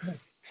saying.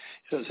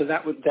 So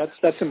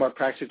that's a more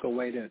practical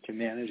way to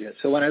manage it.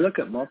 So when I look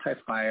at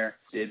MultiFire,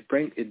 it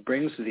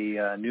brings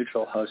the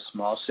neutral host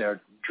small cell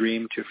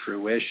dream to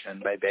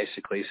fruition by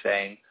basically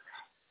saying,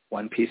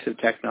 one piece of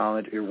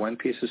technology or one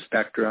piece of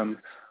spectrum,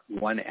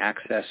 one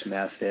access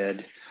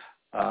method,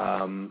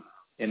 and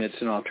and it's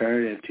an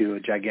alternative to a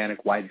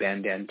gigantic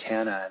wideband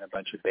antenna and a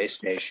bunch of base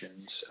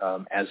stations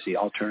as the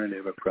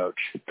alternative approach.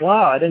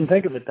 Wow, I didn't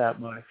think of it that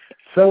much.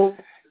 So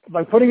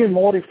by putting in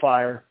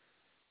MultiFire,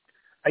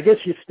 I guess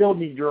you still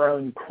need your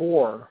own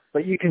core,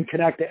 but you can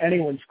connect to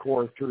anyone's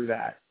core through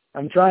that.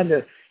 I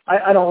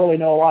don't really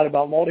know a lot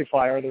about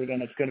MultiFire other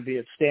than it's going to be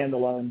a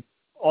standalone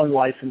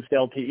unlicensed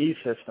LTE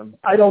system.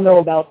 I don't know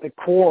about the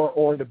core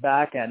or the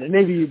back end, and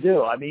maybe you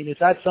do. I mean, is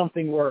that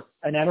something where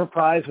an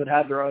enterprise would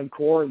have their own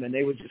core and then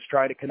they would just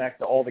try to connect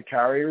to all the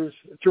carriers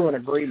through an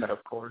agreement,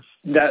 of course?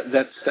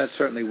 That's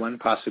certainly one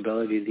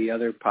possibility. The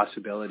other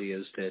possibility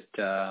is that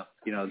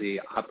the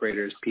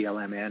operator's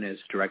PLMN is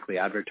directly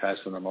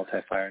advertised on the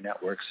MultiFire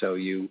network, so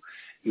you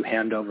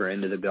hand over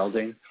into the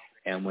building,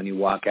 and when you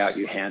walk out,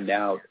 you hand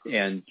out,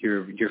 and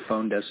your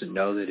phone doesn't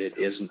know that it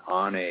isn't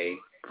on a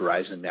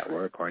Verizon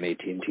network or an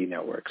AT&T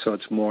network. So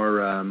it's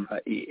more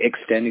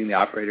extending the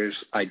operator's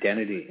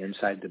identity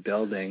inside the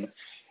building.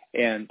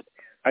 And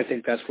I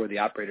think that's where the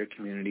operator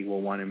community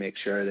will want to make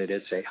sure that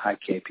it's a high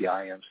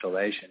KPI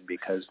installation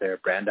because their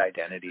brand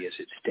identity is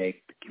at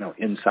stake,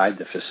 inside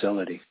the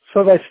facility.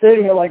 So by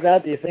stating it like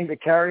that, do you think the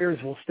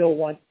carriers will still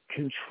want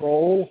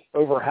control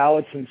over how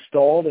it's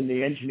installed in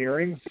the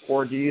engineering,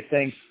 or do you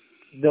think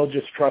they'll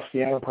just trust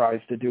the enterprise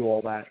to do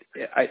all that?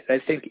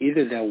 I think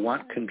either they'll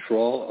want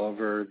control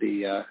over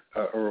the,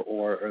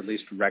 or at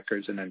least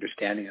records and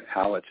understanding of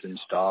how it's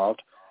installed,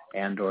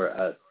 and or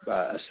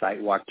a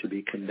site walk to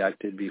be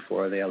conducted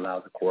before they allow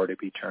the core to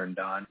be turned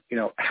on.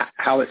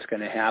 How it's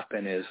going to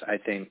happen is, I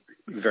think,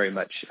 very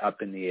much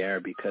up in the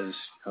air because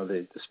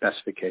the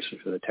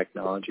specifications for the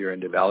technology are in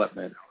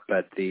development.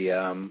 But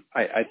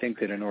I think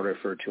that in order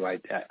to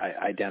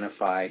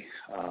identify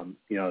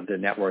the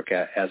network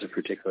as a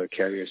particular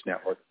carrier's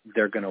network,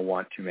 they're going to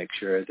want to make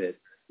sure that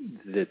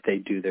they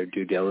do their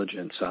due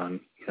diligence on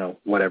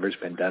whatever's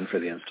been done for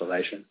the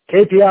installation.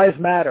 KPIs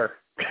matter.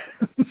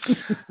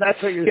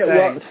 That's what you're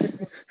saying.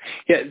 Well,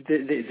 yeah,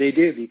 they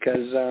do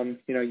because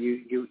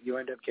you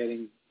end up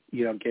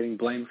getting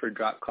blamed for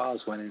dropped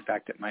calls when in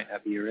fact it might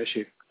not be your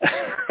issue.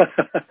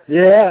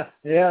 Yeah,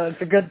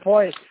 that's a good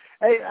point.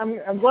 Hey,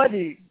 I'm glad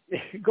you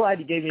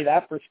gave me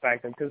that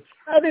perspective because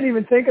I didn't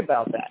even think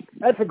about that.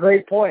 That's a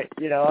great point.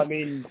 I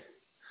mean,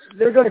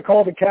 they're going to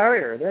call the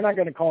carrier. They're not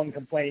going to call and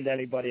complain to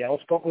anybody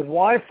else. But with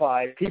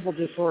Wi-Fi, people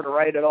just sort of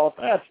write it off.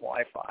 That's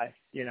Wi-Fi.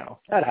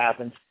 That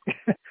happens.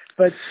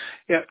 But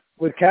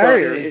with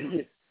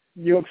carriers,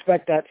 you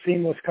expect that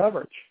seamless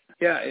coverage.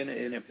 Yeah, and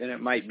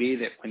it might be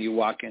that when you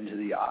walk into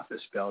the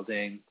office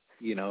building,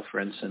 for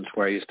instance,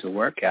 where I used to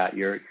work at,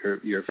 your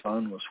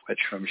phone will switch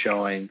from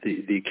showing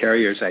the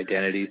carrier's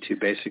identity to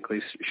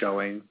basically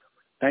showing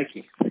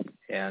Nike,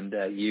 and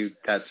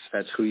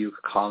that's who you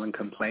call and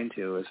complain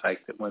to. It's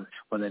like that when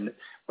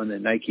the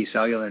Nike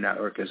cellular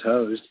network is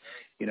hosed,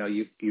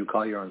 you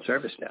call your own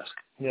service desk.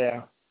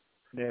 Yeah,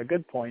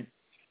 good point.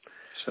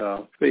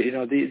 So, but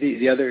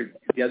the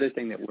other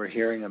thing that we're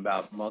hearing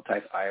about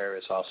MultiFire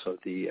is also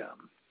the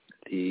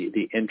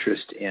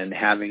interest in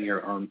having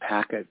your own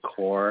packet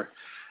core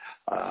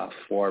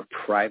for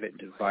private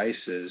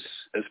devices,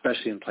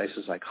 especially in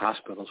places like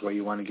hospitals where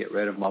you want to get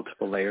rid of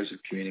multiple layers of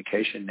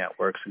communication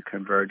networks and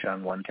converge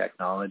on one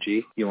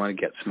technology. You want to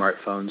get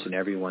smartphones in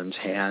everyone's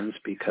hands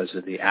because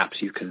of the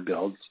apps you can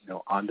build,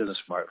 onto the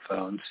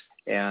smartphones.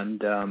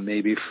 And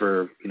maybe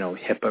for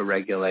HIPAA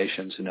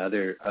regulations and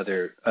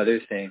other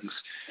things,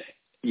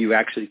 you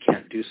actually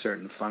can't do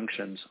certain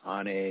functions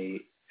on a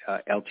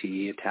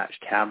LTE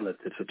attached tablet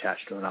that's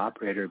attached to an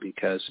operator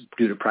because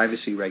due to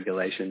privacy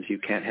regulations, you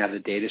can't have the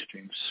data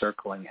stream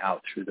circling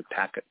out through the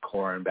packet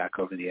core and back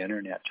over the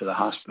internet to the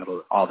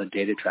hospital. All the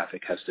data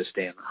traffic has to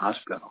stay in the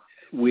hospital.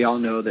 We all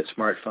know that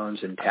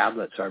smartphones and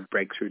tablets are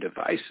breakthrough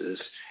devices,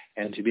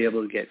 and to be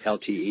able to get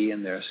LTE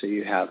in there so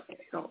you have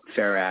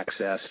fair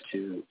access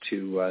to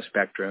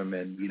spectrum,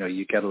 and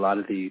you get a lot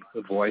of the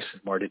voice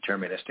and more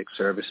deterministic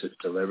services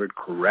delivered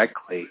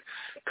correctly,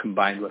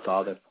 combined with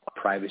all the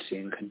privacy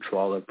and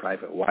control of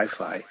private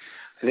Wi-Fi.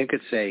 I think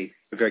it's a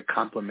very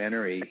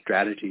complementary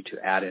strategy to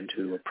add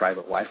into a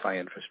private Wi-Fi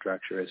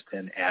infrastructure is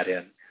then add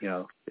in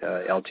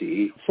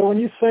LTE. So when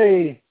you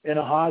say in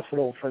a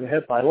hospital for the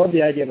HIPAA, I love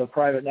the idea of a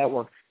private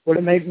network. Would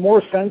it make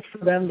more sense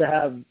for them to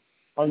have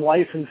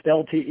unlicensed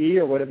LTE,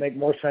 or would it make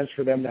more sense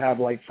for them to have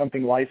like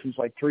something licensed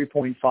like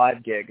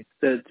 3.5 gig?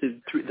 The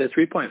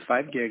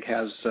 3.5 gig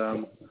has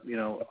a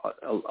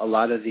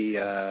lot of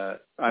the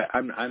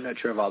I'm not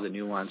sure of all the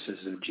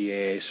nuances of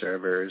GAA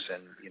servers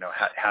and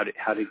how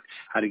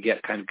to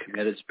get kind of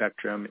committed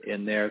spectrum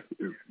in there,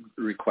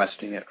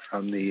 requesting it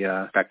from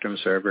the spectrum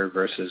server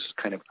versus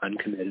kind of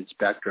uncommitted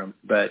spectrum.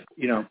 But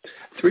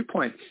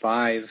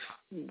 3.5.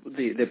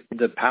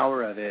 The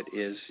power of it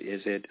is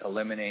it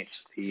eliminates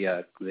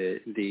the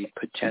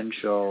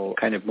potential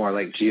kind of more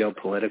like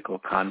geopolitical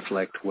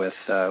conflict with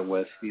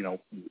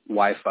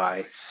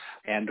Wi-Fi,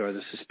 and or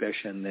the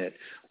suspicion that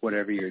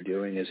whatever you're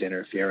doing is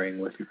interfering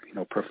with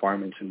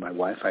performance in my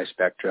Wi-Fi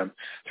spectrum.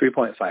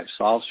 3.5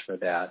 solves for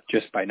that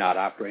just by not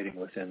operating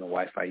within the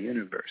Wi-Fi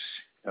universe.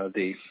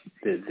 the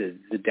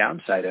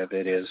downside of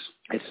it is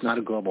it's not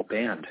a global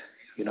band.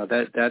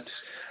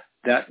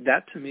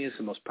 That to me is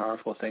the most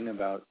powerful thing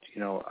about,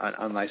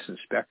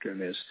 unlicensed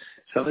spectrum is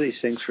some of these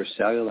things for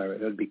cellular.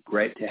 It would be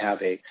great to have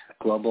a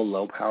global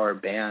low power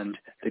band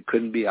that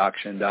couldn't be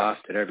auctioned off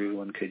that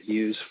everyone could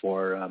use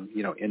for,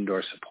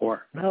 indoor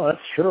support. No, that's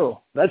true.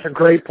 That's a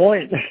great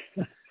point.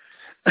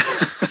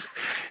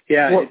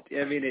 Yeah. Well,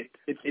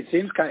 it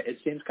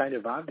seems kind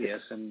of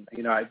obvious. And,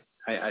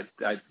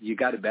 you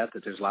got to bet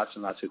that there's lots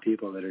and lots of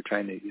people that are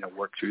trying to,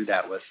 work through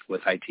that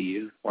with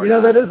ITU.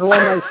 That is one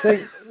I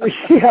think,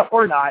 yeah,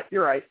 or not.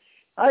 You're right.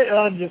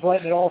 I'm just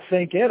letting it all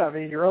sink in.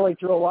 You're really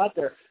through a lot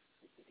there.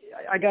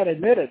 I got to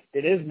admit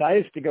it is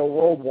nice to go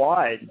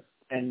worldwide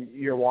and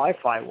your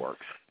Wi-Fi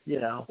works,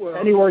 well,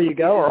 anywhere you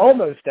go or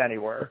almost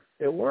anywhere,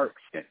 it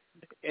works.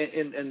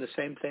 And the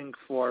same thing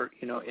for,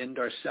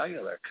 indoor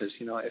cellular, because,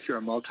 if you're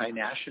a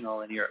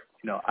multinational and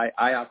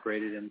I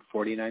operated in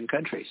 49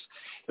 countries,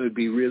 it would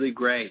be really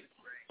great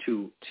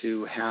to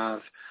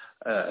have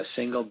a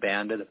single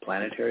band at the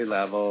planetary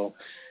level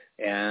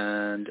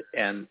and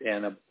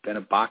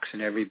a box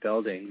in every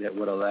building that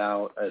would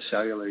allow a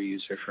cellular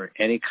user for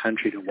any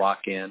country to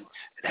walk in and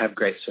have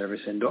great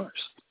service indoors.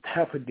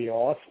 That would be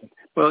awesome.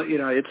 Well,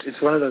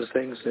 it's one of those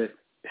things that,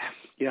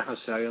 how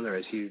cellular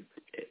is.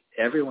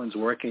 Everyone's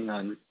working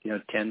on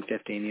 10,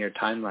 15-year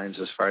timelines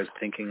as far as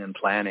thinking and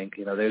planning.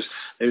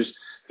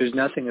 There's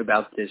nothing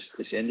about this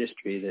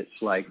industry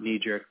that's like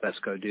knee-jerk, let's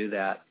go do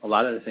that. A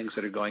lot of the things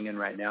that are going in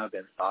right now have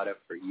been thought of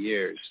for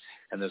years,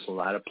 and there's a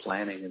lot of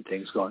planning and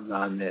things going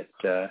on that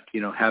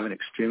have an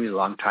extremely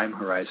long time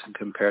horizon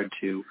compared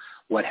to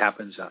what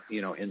happens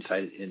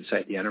inside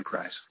the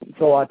enterprise. It's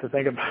a lot to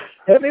think about.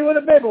 Hit me with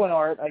a big one,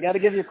 Art. I got to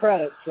give you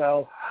credit.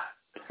 So.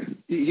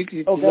 You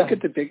look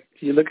at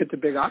the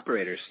big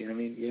operators.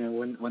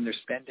 When they're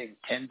spending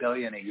 $10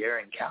 billion a year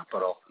in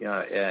capital,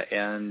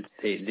 and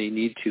they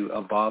need to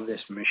evolve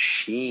this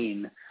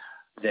machine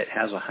that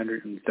has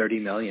 130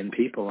 million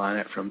people on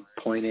it from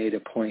point A to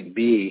point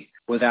B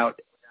without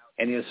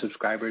any of the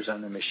subscribers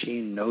on the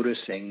machine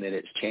noticing that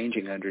it's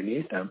changing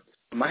underneath them.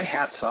 My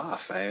hat's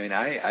off.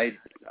 I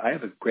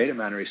have a great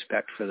amount of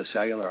respect for the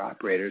cellular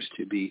operators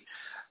to be.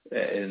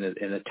 And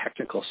the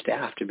technical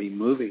staff to be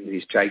moving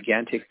these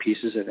gigantic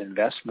pieces of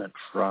investment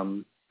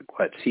from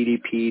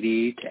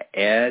CDPD to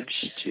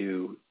Edge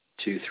to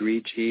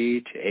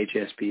 3G to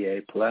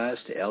HSPA Plus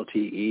to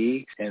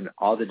LTE and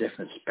all the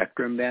different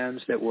spectrum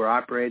bands that we're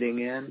operating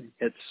in.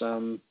 It's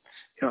a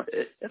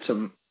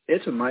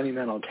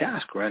monumental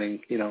task running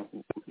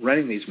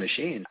these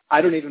machines. I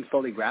don't even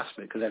fully grasp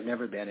it because I've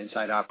never been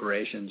inside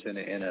operations in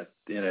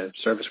a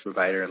service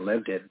provider and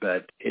lived it,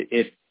 but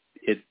it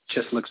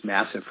just looks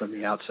massive from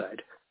the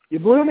outside. You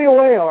blew me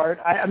away, Art.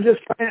 I'm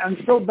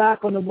still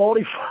back on the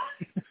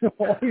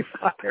multi-fire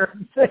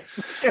thing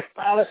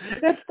about it.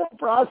 It's still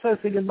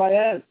processing in my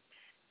head.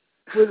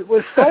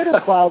 With Spider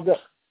Cloud,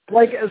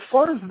 as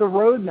far as the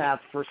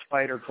roadmap for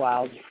Spider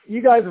Cloud,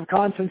 you guys have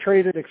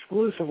concentrated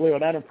exclusively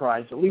on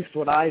enterprise, at least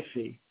what I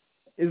see.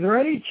 Is there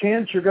any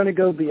chance you're going to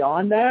go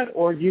beyond that,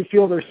 or do you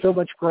feel there's so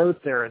much growth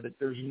there that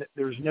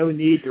there's no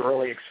need to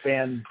really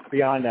expand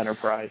beyond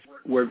enterprise?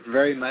 We're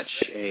very much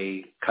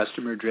a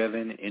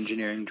customer-driven,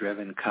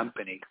 engineering-driven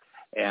company,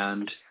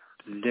 and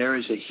there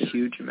is a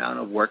huge amount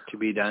of work to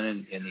be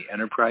done in the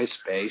enterprise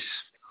space.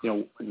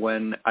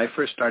 When I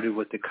first started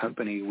with the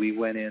company, we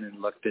went in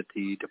and looked at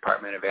the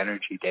Department of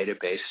Energy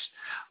database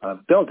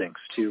of buildings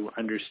to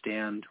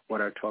understand what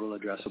our total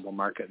addressable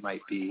market might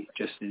be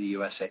just in the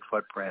USA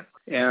footprint.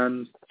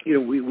 And,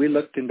 we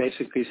looked and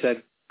basically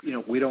said,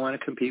 we don't want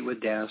to compete with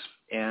DAS,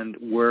 and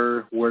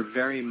we're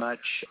very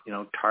much,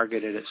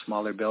 targeted at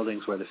smaller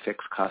buildings where the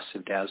fixed costs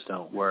of DAS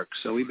don't work.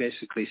 So we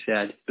basically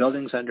said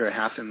buildings under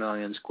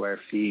 500,000 square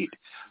feet,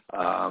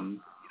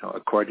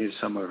 according to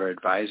some of our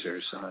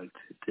advisors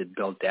that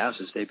build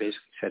DASs, they basically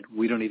said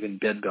we don't even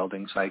bid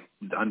buildings like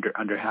under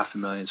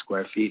 500,000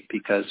 square feet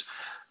because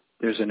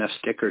there's enough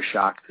sticker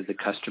shock that the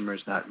customer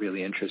is not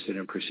really interested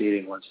in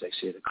proceeding once they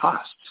see the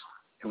costs.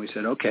 And we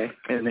said, okay.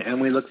 And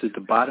we looked at the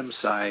bottom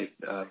side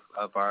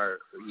of our,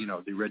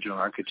 the original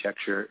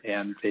architecture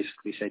and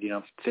basically said,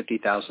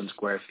 50,000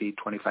 square feet,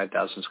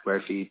 25,000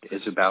 square feet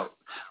is about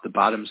the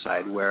bottom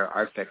side where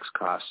our fixed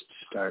costs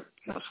start,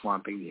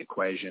 swamping the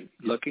equation.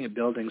 Looking at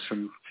buildings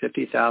from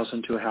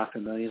 50,000 to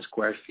 500,000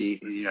 square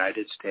feet in the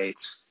United States,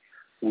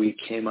 we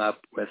came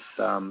up with,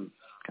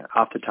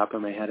 off the top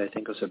of my head, I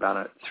think it was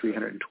about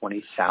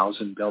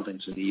 320,000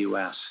 buildings in the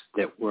U.S.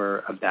 that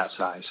were of that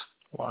size.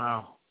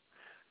 Wow.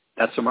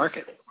 That's a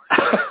market.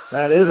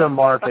 That is a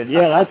market.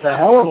 Yeah, that's a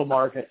hell of a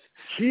market.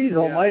 Jeez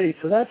almighty.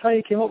 So that's how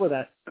you came up with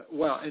that.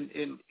 Well, and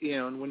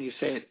when you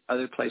say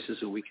other places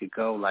that we could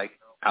go, like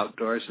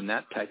outdoors and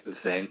that type of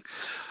thing,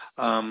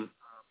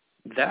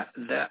 that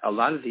a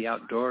lot of the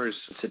outdoors,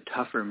 it's a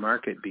tougher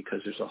market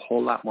because there's a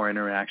whole lot more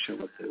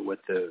interaction with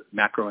the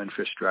macro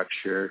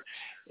infrastructure,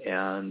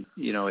 and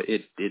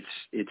it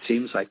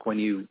seems like when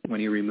you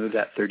remove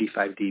that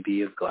 35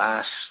 dB of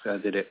glass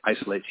that it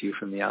isolates you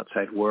from the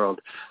outside world,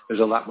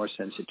 there's a lot more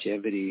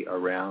sensitivity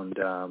around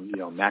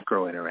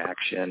macro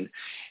interaction,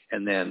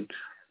 and then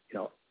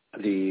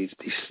the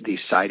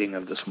siting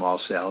of the small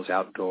cells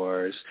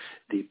outdoors,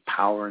 the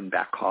power and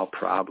backhaul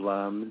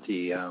problem,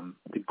 the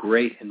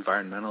great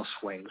environmental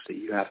swings that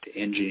you have to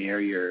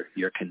engineer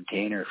your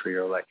container for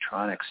your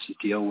electronics to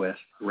deal with,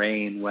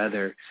 rain,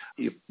 weather.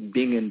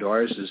 Being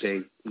indoors is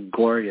a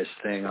glorious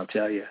thing, I'll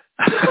tell you.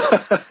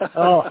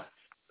 Oh,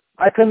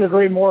 I couldn't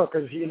agree more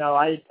because,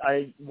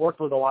 I worked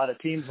with a lot of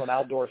teams on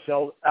outdoor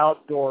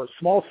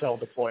small cell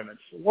deployments.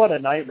 What a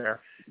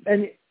nightmare.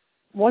 And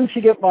once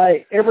you get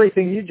by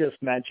everything you just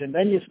mentioned,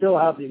 then you still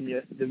have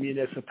the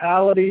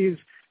municipalities,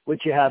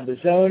 which you have the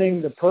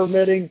zoning, the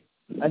permitting,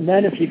 and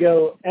then if you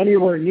go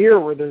anywhere near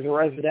where there's a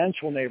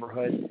residential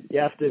neighborhood, you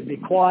have to be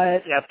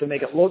quiet, you have to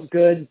make it look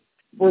good.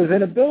 Whereas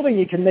in a building,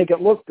 you can make it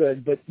look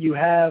good, but you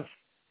have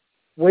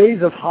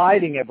ways of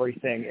hiding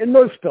everything in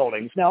most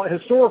buildings. Now,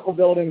 historical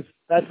buildings,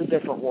 that's a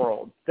different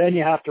world. Then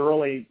you have to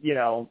really,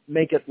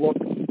 make it look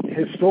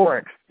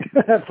historic,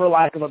 for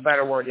lack of a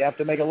better word. You have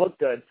to make it look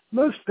good.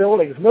 Most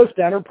buildings, most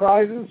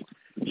enterprises,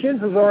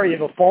 chances are you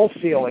have a false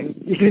ceiling.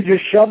 You can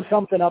just shove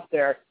something up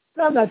there.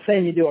 Now, I'm not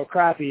saying you do a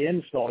crappy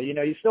install.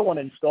 You still want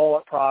to install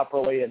it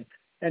properly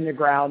and the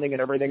grounding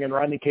and everything and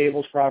run the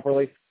cables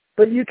properly.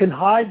 But you can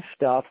hide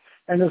stuff,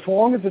 and as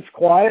long as it's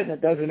quiet and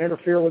it doesn't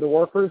interfere with the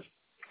workers,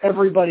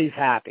 everybody's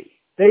happy.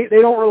 They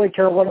don't really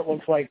care what it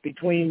looks like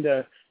between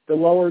the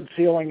lowered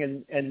ceiling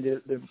and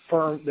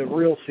the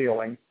real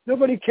ceiling.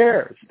 Nobody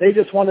cares. They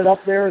just want it up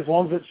there as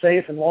long as it's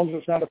safe and as long as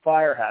it's not a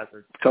fire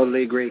hazard.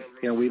 Totally agree.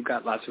 We've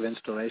got lots of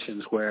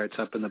installations where it's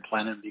up in the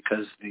plenum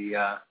because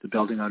the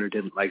building owner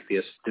didn't like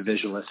the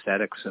visual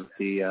aesthetics of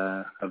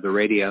the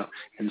radio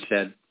and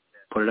said,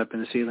 put it up in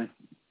the ceiling.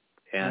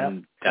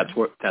 And yep.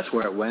 That's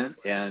where it went.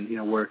 And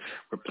we're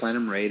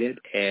plenum rated.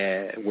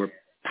 We're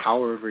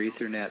Power over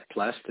Ethernet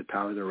Plus to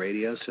power the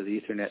radio, so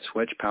the Ethernet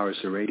switch powers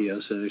the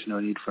radio, so there's no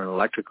need for an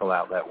electrical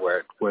outlet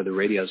where the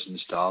radio's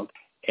installed.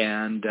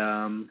 And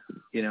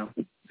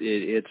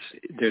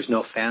there's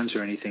no fans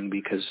or anything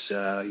because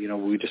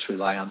we just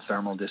rely on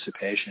thermal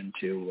dissipation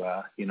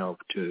to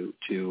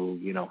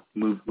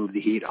move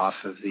the heat off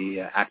of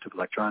the active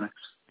electronics.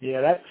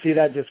 Yeah,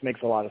 that just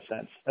makes a lot of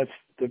sense. That's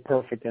the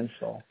perfect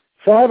install.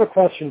 So I have a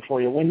question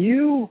for you. When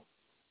your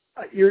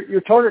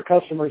target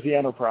customer is the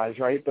enterprise,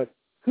 right? But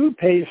who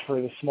pays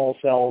for the small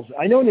cells?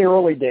 I know in the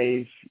early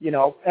days,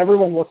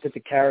 everyone looked at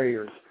the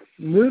carriers.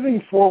 Moving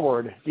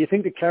forward, do you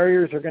think the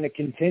carriers are going to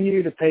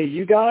continue to pay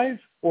you guys,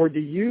 or do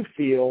you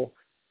feel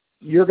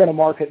you're going to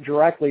market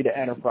directly to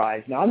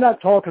enterprise? Now, I'm not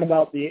talking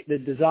about the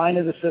design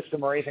of the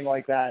system or anything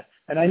like that.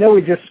 And I know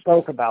we just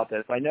spoke about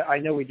this. I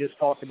know we just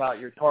talked about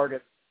your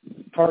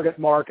target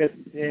market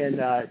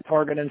and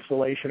target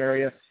installation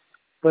area.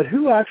 But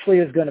who actually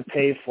is going to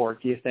pay for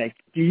it, do you think?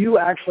 Do you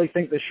actually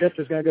think the shift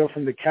is going to go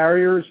from the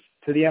carriers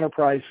to the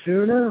enterprise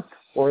sooner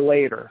or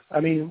later?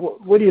 I mean,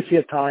 what do you see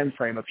a time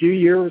frame? A few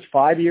years,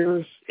 5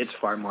 years? It's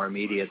far more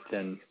immediate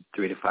than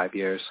 3 to 5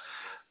 years.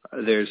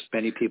 There's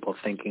many people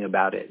thinking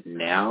about it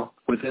now.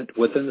 Within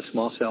the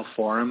Small Cell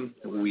Forum,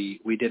 we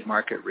did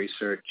market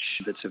research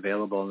that's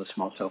available on the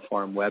Small Cell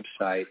Forum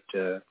website.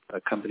 A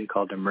company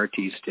called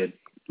Emertis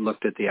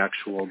looked at the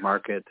actual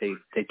market.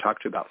 They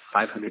talked to about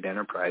 500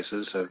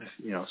 enterprises of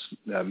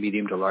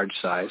medium to large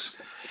size,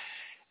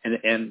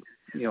 and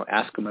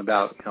ask them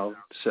about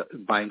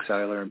buying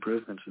cellular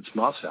improvements in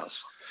small cells.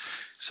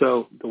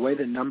 So the way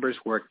the numbers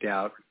worked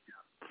out,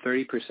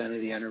 30%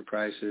 of the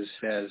enterprises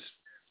says,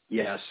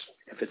 yes,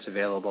 if it's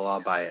available,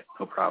 I'll buy it,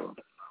 no problem.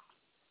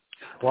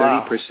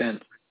 Wow.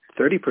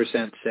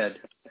 30% said,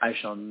 I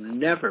shall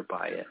never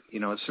buy it.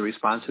 It's the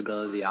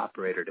responsibility of the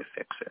operator to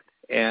fix it.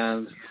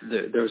 And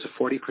there was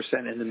a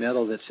 40% in the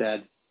middle that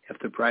said, if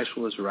the price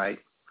was right,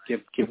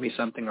 give me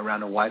something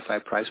around a Wi-Fi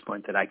price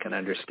point that I can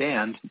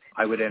understand,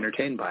 I would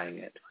entertain buying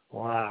it.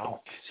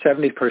 Wow.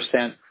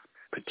 70%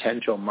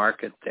 potential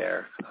market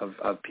there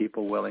of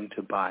people willing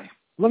to buy.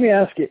 Let me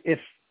ask you, if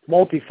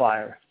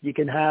multi-fire, you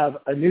can have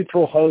a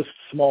neutral host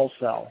small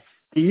cell,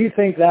 do you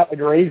think that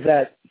would raise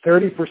that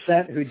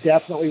 30% who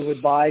definitely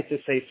would buy to,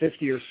 say,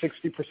 50 or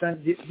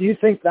 60%? Do you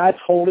think that's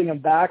holding them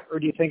back, or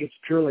do you think it's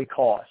purely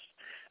cost?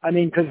 I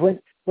mean, because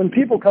when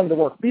people come to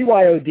work,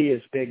 BYOD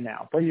is big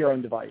now. Bring your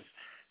own device.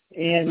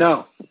 And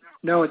no,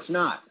 it's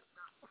not.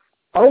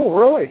 Oh,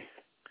 really?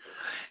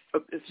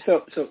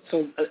 So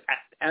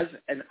as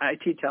an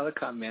IT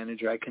telecom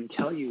manager, I can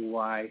tell you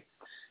why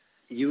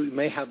you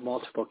may have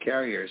multiple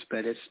carriers,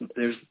 but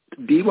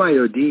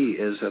BYOD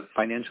is a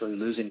financially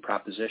losing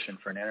proposition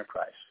for an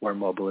enterprise where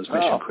mobile is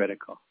mission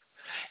critical.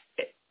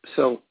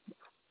 So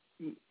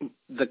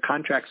the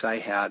contracts I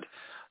had,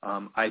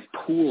 I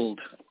pooled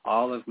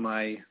all of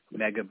my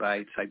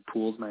megabytes. I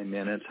pooled my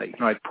minutes.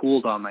 I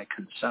pooled all my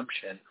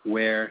consumption,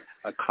 where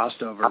a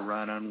cost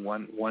overrun on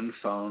one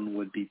phone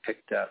would be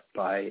picked up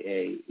by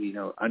a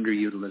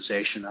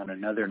underutilization on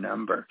another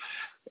number.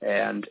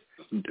 And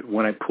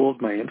when I pooled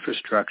my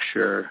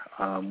infrastructure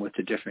with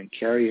the different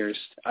carriers,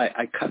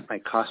 I cut my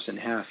costs in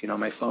half.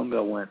 My phone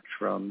bill went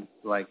from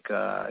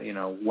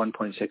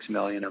 $1.6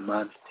 million a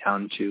month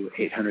down to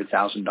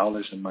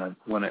 $800,000 a month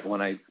when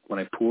I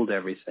pooled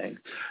everything.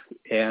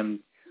 And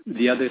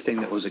the other thing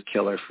that was a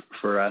killer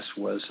for us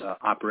was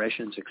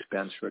operations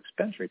expense for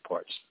expense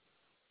reports.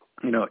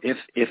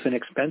 If an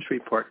expense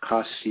report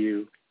costs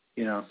you,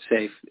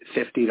 say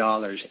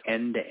 $50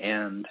 end to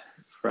end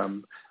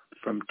from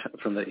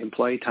the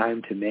employee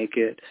time to make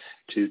it,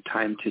 to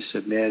time to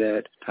submit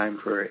it, time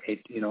for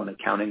an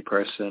accounting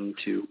person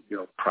to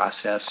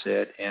process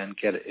it and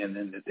get it, and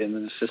then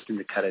the system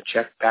to cut a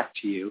check back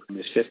to you, and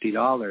there's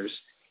 $50,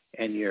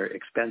 and you're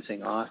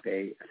expensing off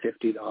a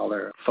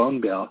 $50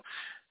 phone bill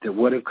that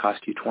would have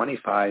cost you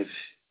 $25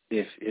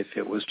 if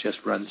it was just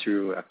run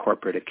through a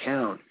corporate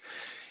account.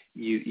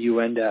 You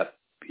end up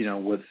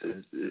with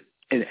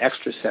an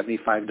extra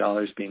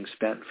 $75 being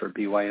spent for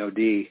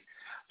BYOD.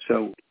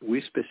 So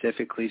we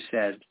specifically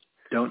said,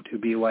 don't do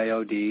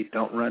BYOD,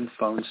 don't run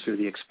phones through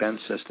the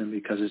expense system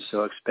because it's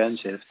so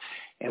expensive.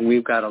 And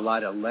we've got a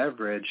lot of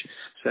leverage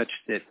such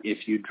that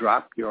if you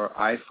drop your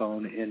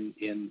iPhone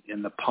in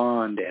the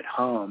pond at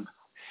home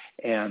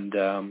and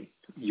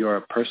you're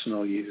a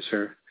personal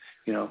user,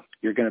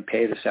 you're going to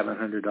pay the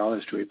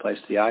 $700 to replace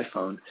the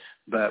iPhone,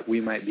 but we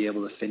might be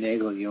able to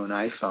finagle you an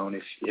iPhone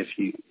if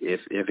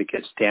it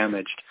gets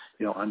damaged,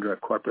 under a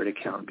corporate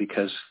account,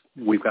 because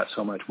we've got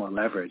so much more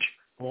leverage.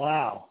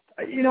 Wow.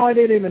 I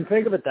didn't even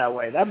think of it that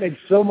way. That makes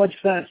so much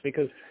sense,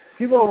 because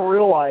people don't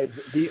realize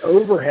the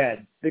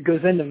overhead that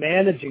goes into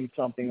managing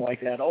something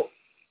like that.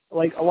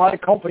 Like a lot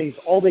of companies,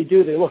 all they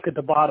do, they look at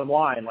the bottom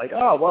line, like,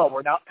 oh, well,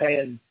 we're not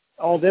paying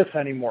all this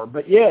anymore.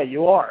 But yeah,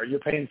 you are. You're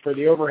paying for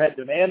the overhead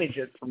to manage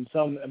it from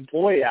some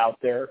employee out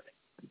there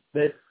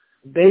that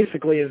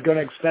basically is going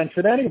to expense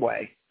it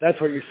anyway. That's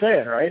what you're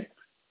saying, right?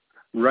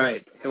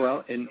 Right.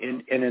 Well,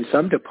 in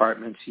some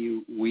departments,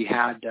 we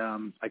had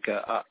like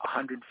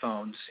 100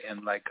 phones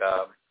in like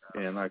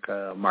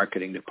a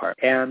marketing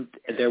department,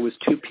 and there was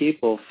 2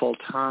 people full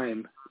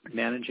time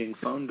managing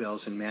phone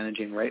bills and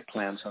managing rate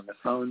plans on the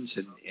phones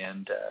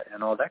and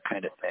all that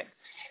kind of thing.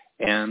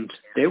 And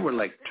they were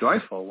like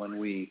joyful when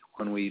we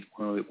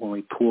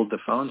pooled the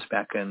phones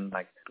back in,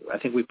 like, I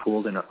think we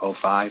pooled in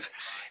 2005,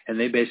 and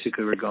they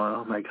basically were going,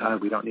 oh my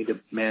God, we don't need to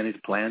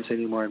manage plans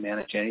anymore and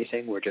manage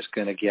anything. We're just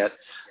going to get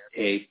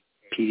a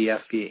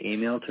PDF via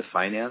email to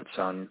finance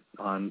on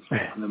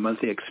the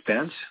monthly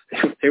expense.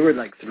 They were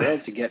like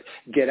thrilled to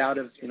get out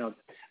of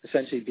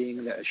essentially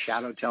being the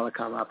shadow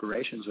telecom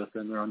operations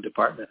within their own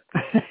department.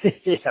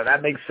 Yeah,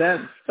 that makes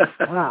sense.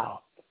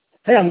 Wow.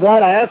 Hey, I'm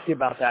glad I asked you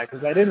about that,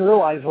 because I didn't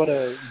realize what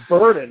a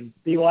burden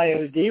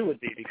BYOD would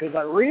be, because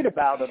I read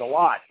about it a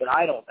lot, but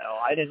I don't know.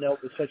 I didn't know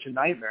it was such a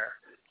nightmare.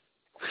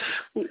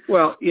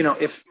 Well,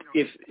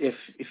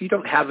 if you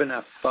don't have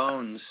enough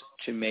phones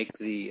to make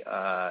the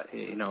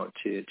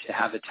to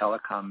have a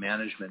telecom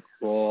management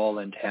role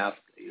and to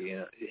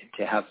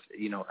have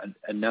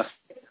enough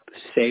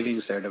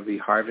savings there to be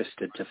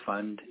harvested to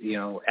fund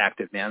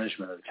active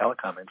management of the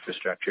telecom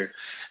infrastructure,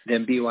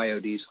 then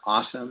BYOD is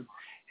awesome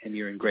and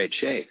you're in great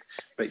shape.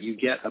 But you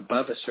get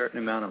above a certain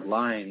amount of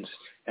lines,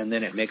 and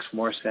then it makes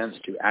more sense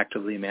to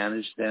actively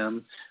manage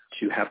them,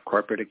 to have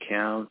corporate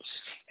accounts,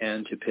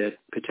 and to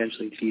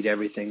potentially feed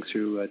everything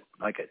through a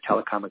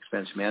telecom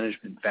expense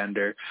management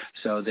vendor,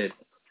 so that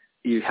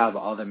you have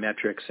all the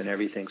metrics and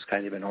everything's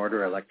kind of in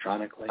order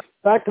electronically.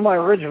 Back to my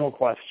original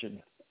question.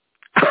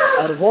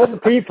 Out of all the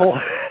people,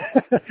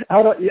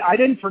 I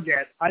didn't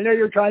forget. I know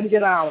you're trying to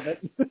get out of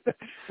it.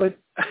 But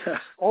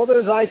all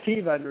those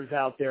IT vendors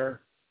out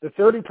there, the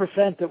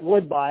 30% that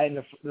would buy and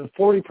the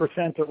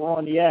 40% that were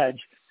on the edge,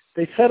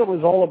 they said it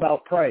was all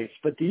about price.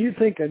 But do you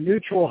think a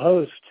neutral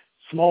host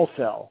small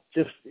cell,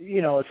 just,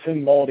 a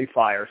SIM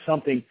multiplier,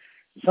 something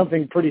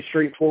pretty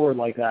straightforward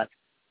like that,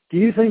 do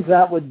you think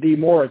that would be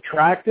more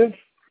attractive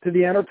to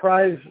the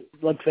enterprise,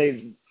 let's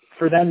say,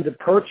 for them to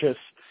purchase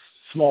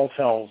small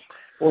cells?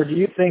 Or do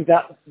you think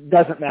that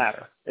doesn't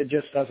matter? It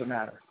just doesn't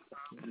matter?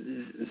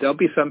 There'll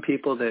be some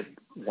people that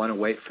want to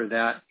wait for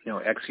that,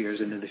 X years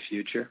into the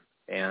future.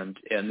 And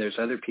there's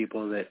other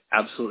people that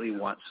absolutely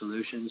want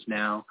solutions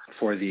now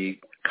for the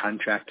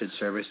contracted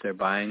service they're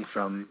buying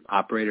from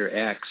Operator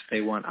X.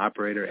 They want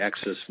Operator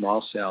X's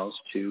small cells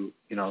to,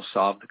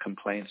 solve the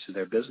complaints of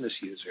their business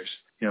users.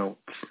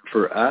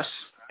 For us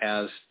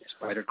as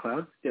Spider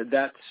Cloud,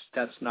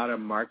 that's not a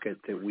market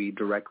that we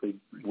directly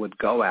would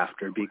go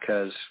after,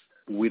 because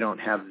we don't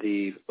have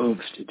the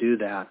oomph to do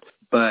that.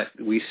 But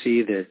we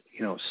see that,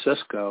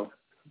 Cisco,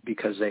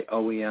 because they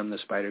OEM the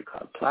Spider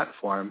Cloud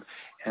platform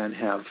and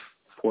have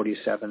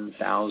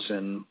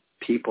 47,000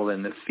 people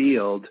in the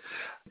field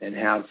and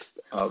have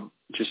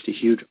just a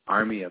huge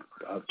army of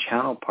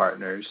channel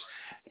partners,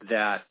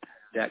 that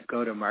that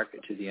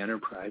go-to-market to the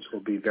enterprise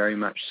will be very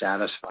much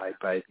satisfied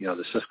by,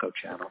 the Cisco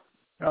channel.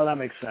 Oh, that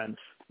makes sense.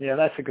 Yeah,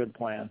 that's a good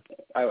plan.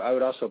 I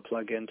would also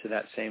plug into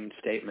that same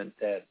statement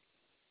that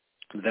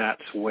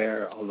that's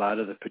where a lot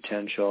of the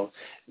potential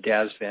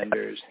DAS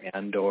vendors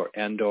and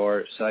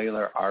or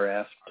cellular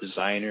RF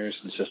designers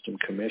and system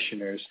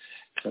commissioners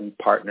can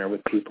partner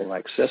with people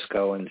like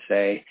Cisco and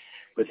say,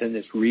 within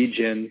this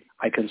region,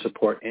 I can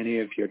support any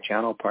of your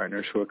channel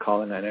partners who are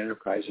calling on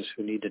enterprises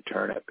who need to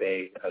turn up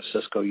a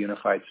Cisco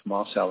unified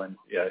small cell and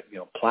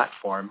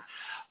platform.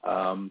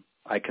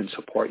 I can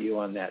support you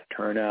on that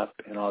turn up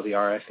and all the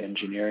RF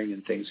engineering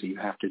and things that you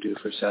have to do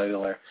for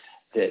cellular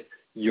that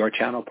your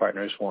channel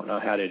partners won't know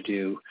how to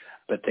do,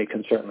 but they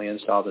can certainly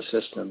install the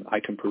system. I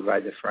can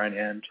provide the front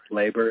end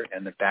labor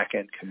and the back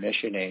end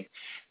commissioning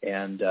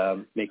and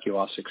make you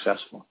all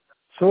successful.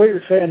 So what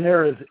you're saying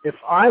there is if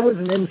I was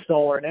an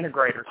installer, an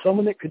integrator,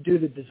 someone that could do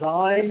the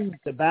design,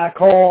 the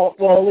backhaul,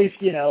 well, at least,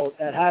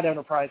 that had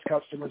enterprise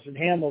customers and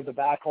handled the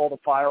backhaul, the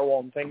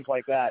firewall, and things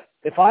like that.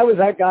 If I was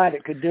that guy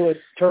that could do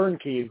it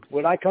turnkey,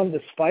 would I come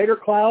to Spider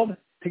Cloud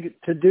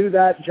to do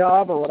that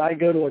job, or would I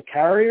go to a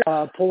carrier,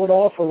 pull it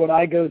off, or would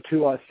I go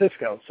to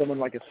Cisco, someone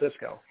like a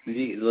Cisco?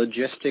 The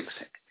logistics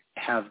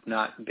have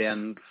not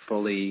been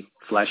fully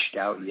fleshed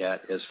out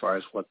yet as far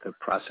as what the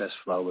process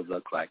flow would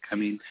look like. I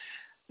mean,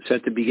 so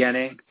at the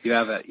beginning, you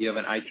have an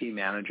IT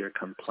manager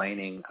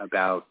complaining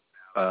about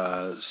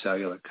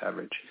cellular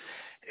coverage.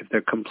 If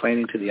they're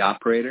complaining to the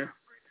operator,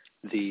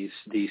 the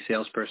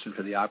salesperson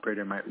for the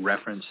operator might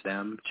reference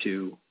them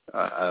to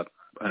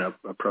an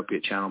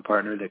appropriate channel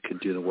partner that could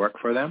do the work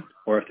for them.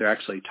 Or if they're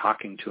actually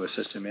talking to a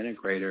system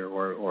integrator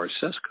or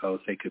Cisco,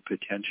 they could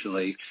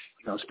potentially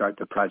start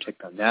the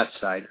project on that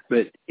side.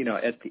 But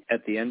at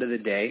the end of the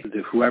day,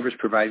 whoever's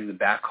providing the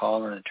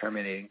backhaul and the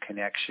terminating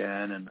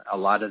connection and a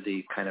lot of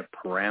the kind of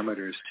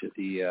parameters to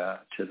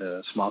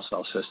the small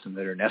cell system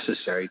that are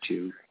necessary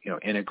to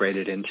integrate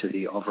it into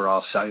the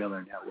overall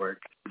cellular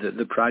network,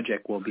 the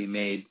project will be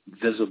made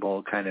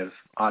visible kind of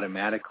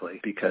automatically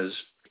because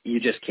you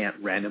just can't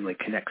randomly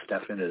connect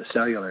stuff into the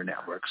cellular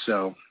network.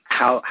 So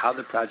how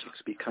the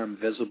projects become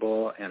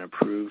visible and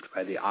approved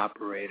by the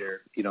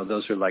operator,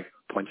 those are like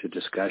points of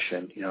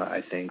discussion,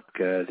 I think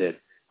that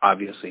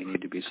obviously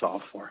need to be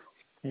solved for.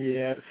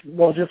 Yeah,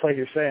 well, just like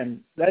you're saying,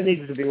 that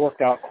needs to be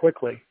worked out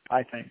quickly,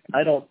 I think.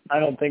 I don't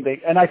think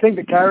and I think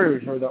the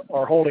carriers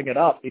are holding it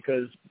up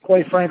because,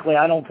 quite frankly,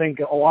 I don't think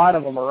a lot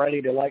of them are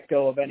ready to let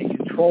go of any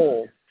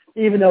control,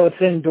 even though it's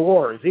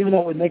indoors, even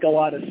though it would make a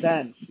lot of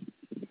sense.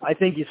 I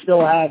think you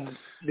still have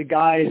the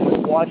guys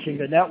watching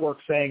the network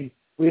saying,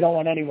 we don't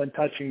want anyone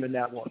touching the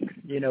network.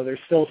 They're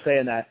still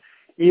saying that.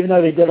 Even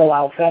though they did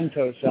allow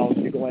femto cells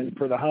to go in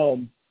for the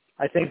home,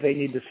 I think they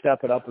need to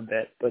step it up a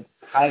bit. But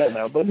I don't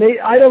know. But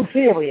I don't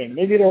see everything.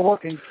 Maybe they're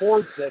working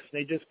towards this and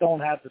they just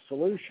don't have the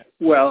solution.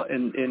 Well,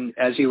 and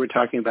as you were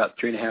talking about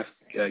 3.5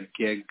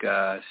 gig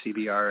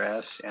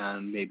CBRS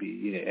and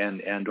maybe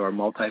and or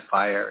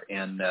multi-fire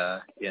in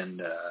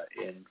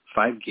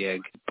 5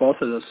 gig,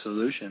 both of those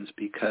solutions,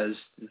 because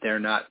they're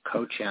not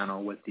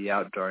co-channel with the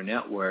outdoor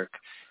network,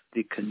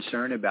 the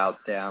concern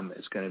about them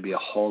is going to be a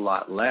whole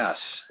lot less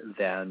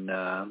than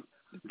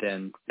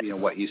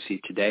what you see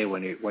today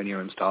when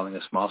you're installing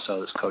a small cell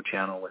that's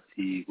co-channel with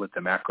the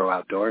macro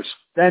outdoors.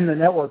 Then the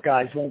network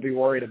guys won't be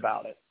worried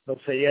about it.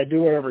 They'll say, yeah,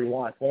 do whatever you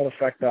want. It won't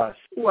affect us.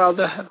 Well,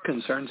 they'll have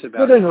concerns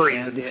about there's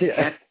going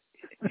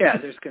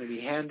to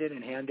be hand-in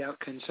and hand-out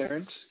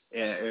concerns,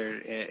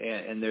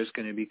 and there's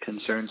going to be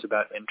concerns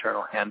about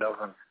internal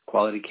handover and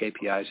quality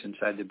KPIs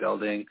inside the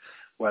building,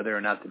 whether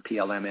or not the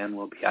PLMN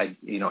will be,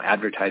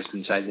 advertised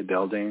inside the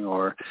building,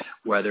 or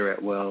whether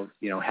it will,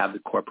 have the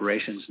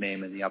corporation's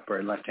name in the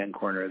upper left-hand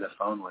corner of the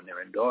phone when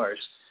they're indoors.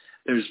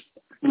 There's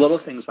little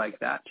things like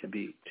that to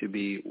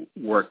be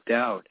worked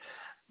out,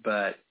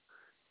 but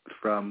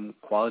from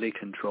quality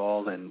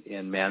control and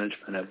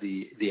management of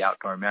the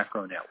outdoor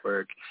macro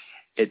network,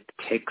 it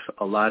takes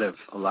a lot of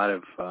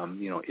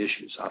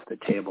issues off the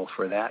table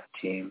for that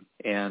team.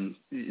 And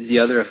the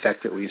other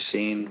effect that we've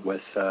seen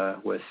with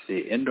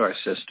the indoor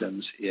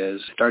systems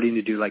is starting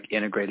to do like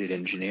integrated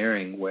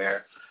engineering,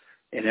 where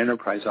an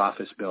enterprise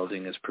office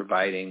building is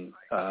providing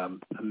a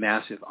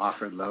massive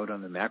offered load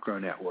on the macro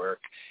network,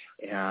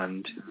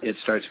 and it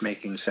starts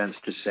making sense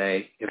to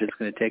say, if it's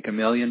going to take $1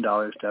 million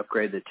to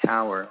upgrade the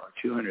tower or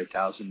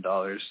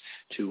 $200,000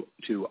 to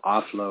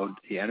offload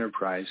the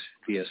enterprise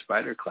via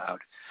Spider Cloud,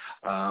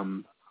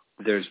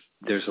 there's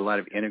a lot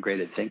of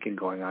integrated thinking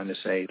going on to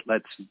say,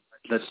 let's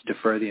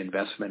defer the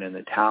investment in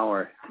the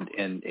tower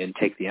and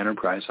take the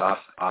enterprise off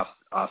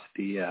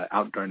the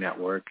outdoor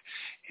network,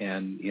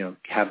 and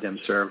have them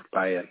served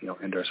by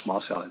indoor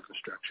small cell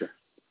infrastructure.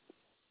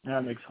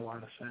 That makes a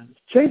lot of sense.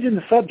 Changing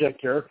the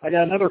subject here, I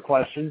got another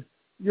question.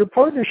 Your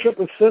partnership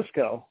with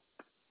Cisco,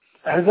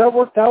 Has that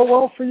worked out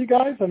well for you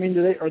guys? I mean,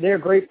 are they a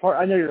great part?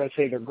 I know you're going to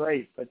say they're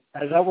great, but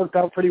has that worked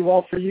out pretty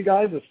well for you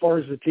guys as far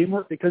as the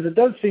teamwork? Because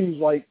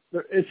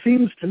it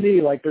seems to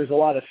me like there's a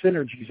lot of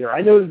synergies there.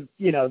 I know,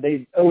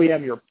 they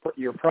OEM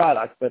your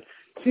product, but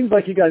it seems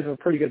like you guys have a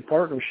pretty good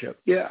partnership.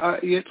 Yeah,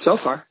 so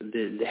far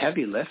the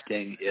heavy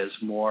lifting is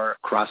more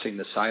crossing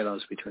the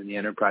silos between the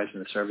enterprise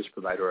and the service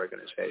provider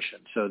organization.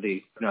 So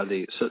the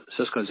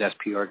Cisco's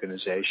SP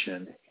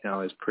organization,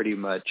 is pretty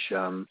much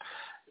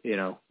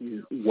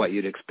what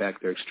you'd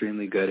expect. They're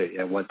extremely good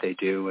at what they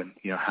do and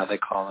how they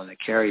call on the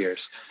carriers,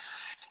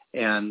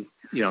 and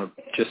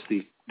just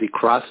the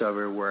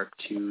crossover work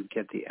to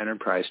get the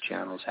enterprise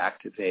channels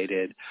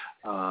activated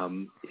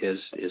is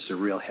a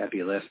real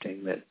heavy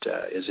lifting that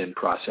is in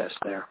process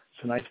there.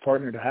 It's a nice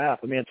partner to have.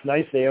 I mean, it's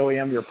nice they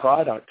OEM your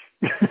product.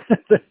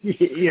 It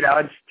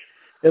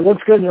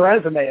looks good in your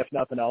resume, if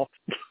nothing else.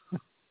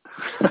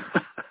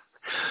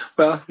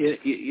 Well,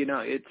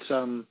 it's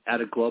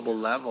at a global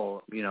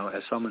level.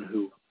 As someone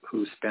who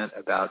spent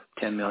about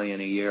 $10 million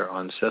a year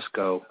on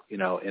Cisco,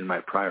 in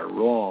my prior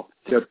role,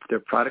 their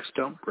products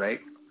don't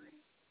break.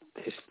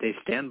 They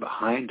stand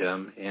behind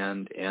them,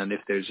 and if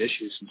there's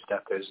issues and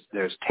stuff,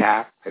 there's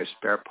TAC, there's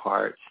spare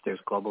parts, there's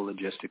global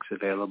logistics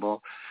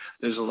available.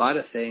 There's a lot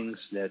of things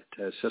that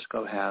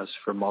Cisco has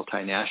for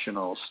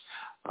multinationals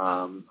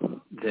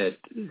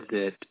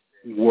that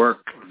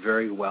work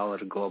very well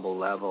at a global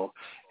level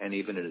and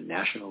even at a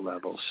national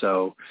level.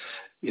 So,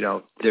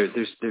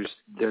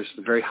 there's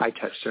very high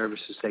touch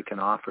services they can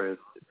offer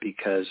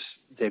because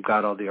they've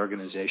got all the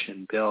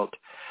organization built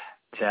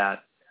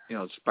that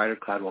Spider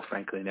Cloud will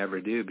frankly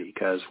never do,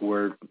 because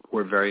we're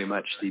very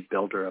much the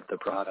builder of the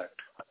product,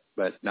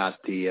 but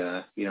not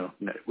the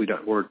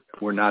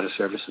we're not a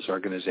services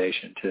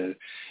organization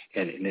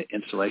and an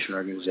installation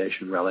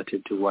organization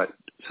relative to what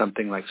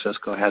something like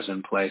Cisco has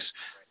in place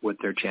with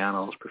their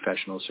channels,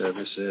 professional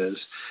services,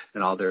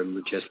 and all their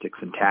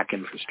logistics and TAC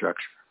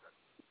infrastructure.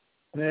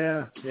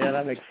 Yeah,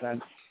 that makes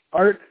sense.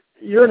 Art,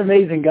 you're an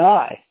amazing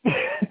guy.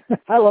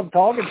 I love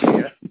talking to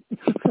you.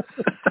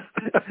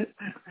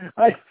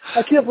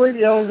 I can't believe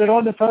we've been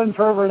on the phone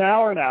for over an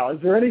hour now. Is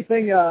there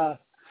anything else?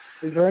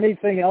 Is there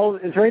anything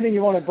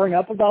you want to bring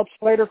up about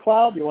Spider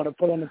Cloud? You want to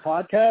put on the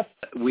podcast?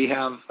 We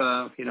have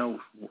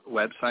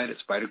website at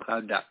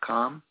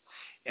spidercloud.com,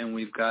 and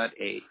we've got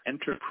a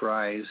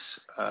enterprise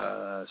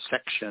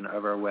section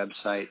of our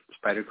website,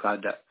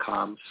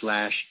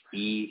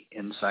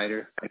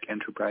 spidercloud.com/e-insider, like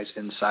Enterprise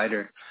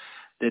Insider,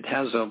 that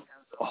has a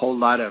whole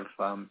lot of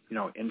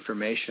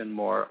information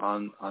more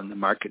on the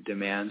market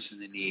demands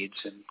and the needs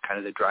and kind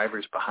of the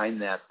drivers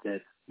behind that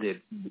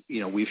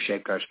we've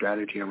shaped our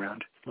strategy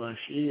around.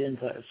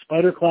 /e-insider.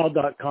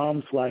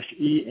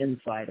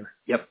 spidercloud.com/e-insider.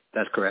 Yep,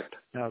 that's correct.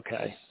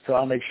 Okay, so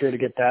I'll make sure to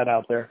get that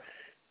out there.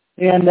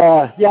 And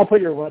I'll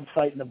put your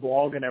website in the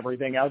blog and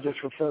everything. I'll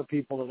just refer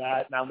people to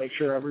that, and I'll make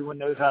sure everyone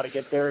knows how to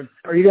get there.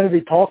 Are you going to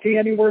be talking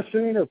anywhere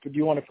soon, or do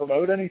you want to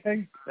promote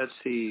anything? Let's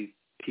see.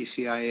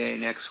 PCIA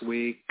next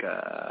week.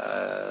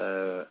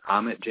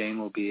 Amit Jain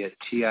will be at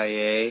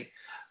TIA.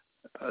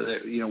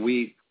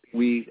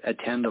 We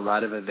attend a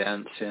lot of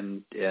events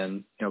and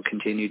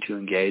continue to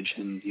engage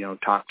and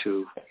talk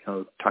to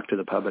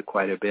the public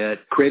quite a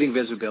bit. Creating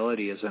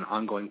visibility is an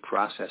ongoing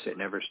process. It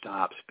never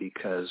stops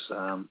because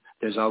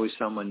there's always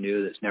someone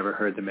new that's never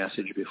heard the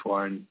message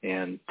before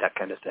and that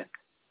kind of thing.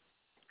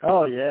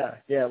 Oh yeah.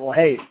 Well,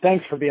 hey,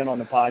 thanks for being on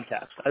the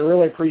podcast. I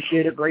really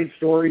appreciate it. Great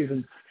stories.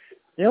 And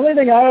the only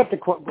thing I have to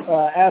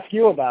ask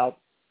you about,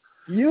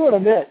 you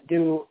and Amit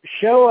do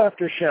show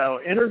after show,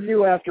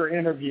 interview after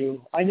interview.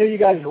 I know you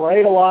guys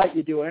write a lot.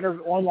 You do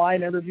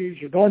online interviews.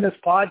 You're doing this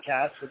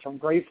podcast, which I'm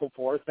grateful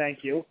for.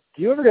 Thank you.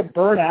 Do you ever get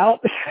burnt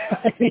out?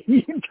 I mean,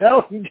 you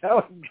go and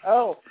go and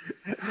go.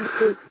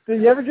 Do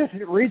you ever just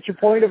reach a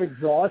point of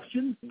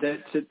exhaustion?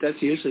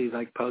 That's usually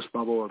like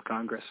post-Mobile World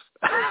Congress.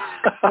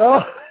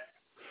 Oh.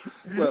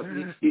 Well,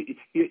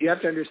 you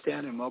have to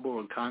understand in Mobile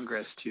World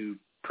Congress to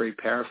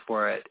prepare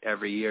for it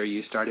every year,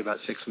 you start about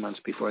 6 months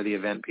before the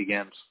event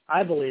begins.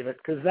 I believe it,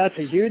 because that's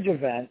a huge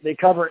event. They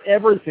cover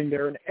everything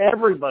there, and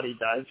everybody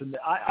does. And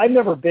I've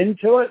never been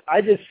to it.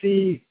 I just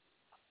see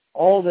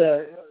all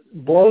the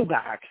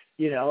blowback,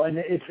 and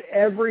it's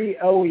every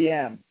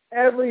OEM.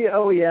 Every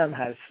OEM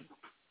has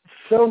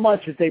so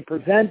much that they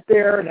present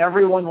there, and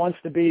everyone wants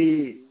to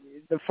be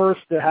the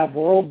first to have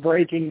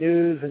world-breaking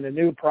news and the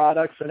new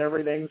products and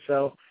everything.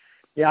 So,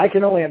 yeah, I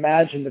can only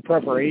imagine the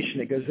preparation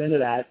that goes into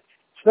that.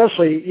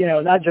 Especially,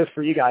 not just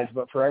for you guys,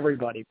 but for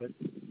everybody. But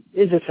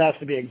it just has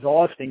to be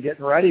exhausting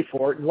getting ready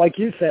for it. And like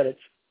you said, it's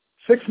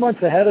 6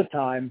 months ahead of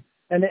time.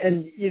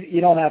 And you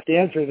don't have to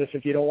answer this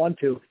if you don't want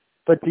to.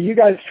 But do you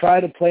guys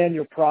try to plan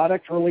your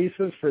product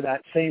releases for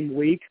that same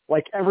week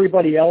like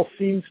everybody else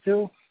seems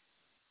to?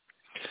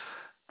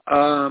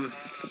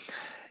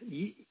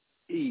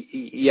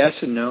 Yes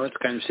and no. It's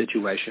kind of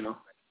situational.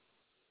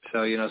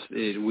 So,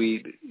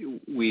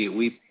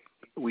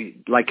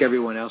 we like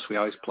everyone else, we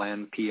always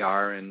plan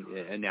PR and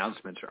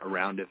announcements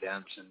around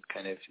events and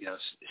kind of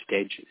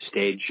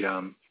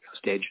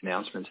stage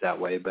announcements that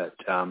way. But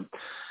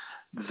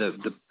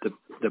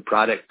the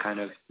product kind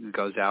of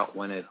goes out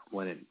when it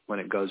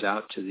goes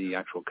out to the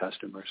actual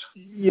customers.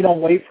 You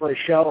don't wait for a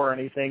show or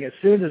anything. As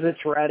soon as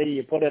it's ready,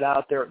 you put it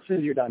out there. As soon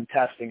as you're done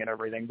testing and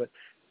everything, but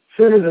as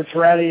soon as it's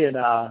ready and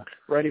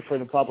ready for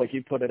the public,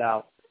 you put it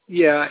out.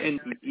 Yeah, and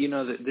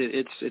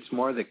it's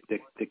more the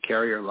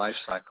carrier life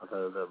cycle,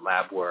 the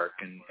lab work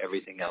and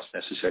everything else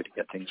necessary to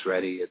get things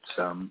ready. It's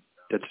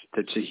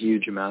a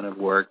huge amount of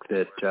work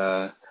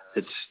that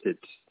it's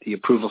the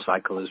approval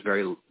cycle is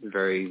very,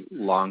 very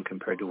long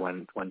compared to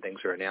when things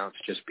are announced,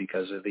 just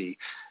because of the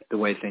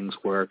way things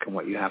work and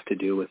what you have to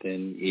do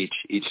within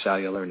each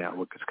cellular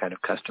network is kind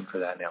of custom for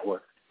that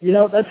network.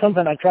 That's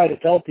something I try to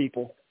tell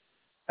people.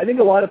 I think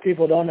a lot of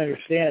people don't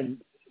understand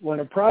when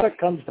a product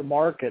comes to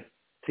market,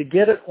 to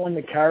get it on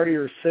the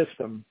carrier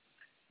system,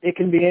 it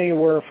can be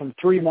anywhere from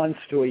 3 months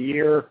to a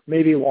year,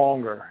 maybe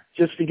longer,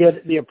 just to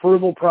get the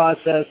approval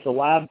process, the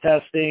lab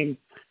testing,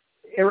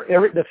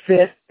 the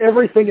fit,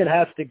 everything it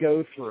has to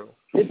go through.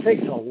 It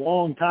takes a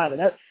long time.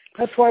 And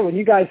that's why when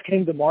you guys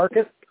came to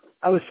market,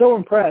 I was so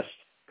impressed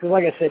because,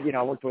 like I said,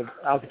 I worked with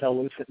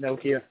Alcatel-Lucent,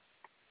 Nokia.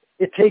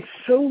 It takes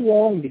so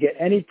long to get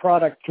any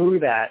product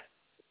through that.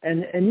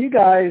 And you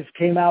guys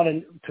came out,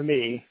 and to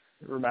me,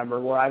 remember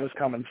where I was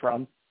coming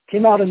from,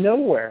 came out of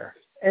nowhere.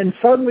 And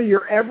suddenly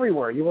you're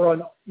everywhere.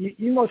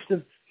 You must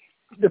have,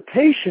 the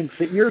patience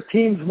that your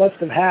teams must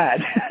have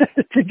had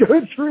to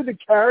go through the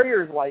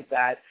carriers like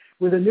that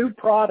with a new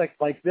product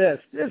like this.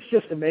 It's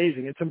just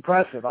amazing. It's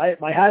impressive.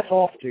 My hat's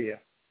off to you.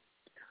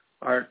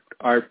 Our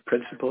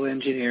principal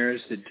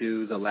engineers that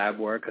do the lab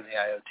work and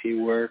the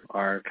IoT work,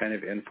 our kind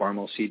of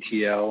informal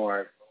CTO,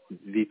 our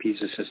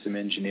VPs of system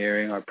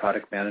engineering, our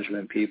product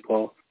management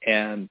people,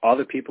 and all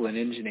the people in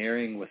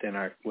engineering within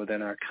our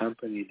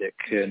company that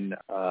can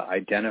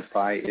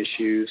identify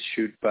issues,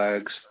 shoot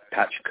bugs,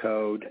 patch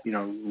code,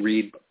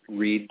 read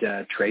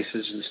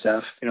traces and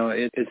stuff.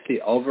 It's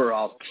the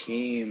overall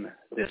team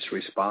that's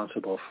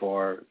responsible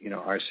for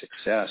our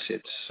success.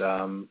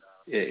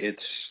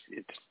 It's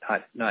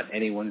not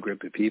any one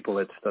group of people.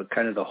 It's the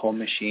kind of the whole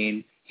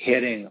machine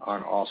hitting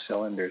on all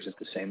cylinders at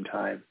the same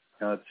time.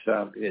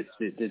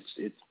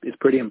 It's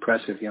pretty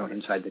impressive,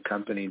 inside the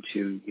company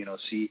to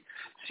see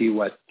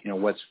what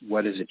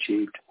is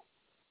achieved.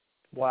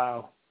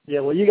 Wow.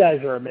 Yeah. Well, you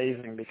guys are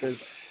amazing because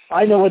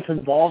I know what's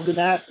involved in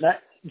that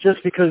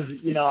just because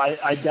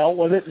I dealt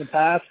with it in the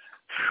past.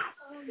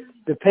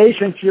 The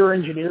patience your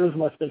engineers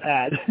must have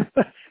had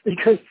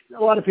because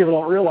a lot of people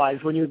don't realize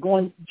when you're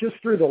going just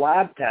through the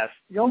lab test,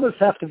 you almost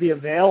have to be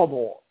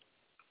available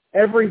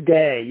every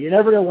day. You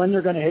never know when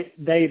they're going to hit,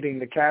 they being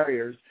the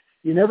carriers.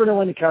 You never know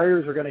when the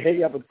carriers are going to hit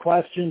you up with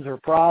questions or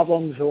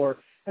problems,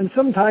 and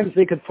sometimes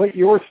they could put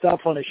your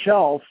stuff on a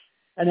shelf,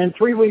 and then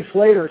 3 weeks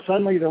later,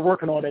 suddenly they're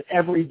working on it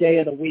every day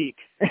of the week.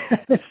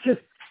 It's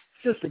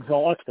just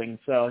exhausting.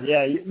 So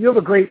yeah, you have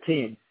a great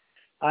team.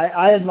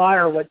 I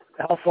admire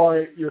how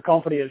far your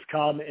company has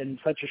come in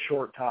such a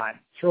short time.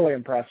 It's really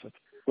impressive.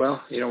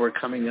 Well, we're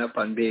coming up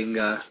on being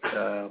 10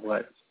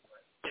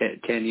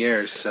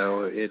 years,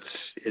 so it's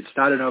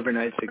not an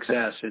overnight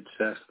success.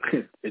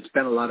 It's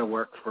been a lot of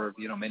work for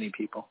many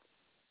people.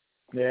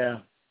 Yeah,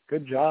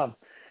 good job.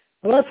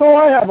 Well, that's all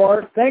I have,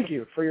 Art. Thank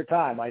you for your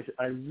time. I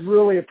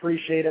really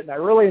appreciate it, and I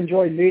really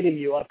enjoyed meeting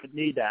you up at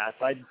NEDAS.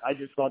 I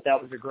just thought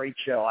that was a great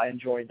show. I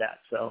enjoyed that.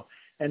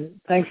 And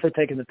thanks for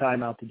taking the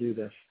time out to do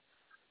this.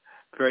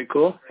 Very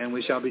cool, and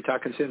we shall be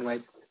talking soon,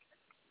 Wade.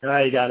 All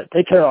right, you got it.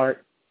 Take care,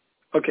 Art.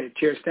 Okay,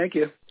 cheers. Thank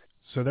you.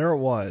 So there it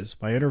was,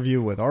 my interview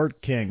with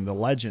Art King, the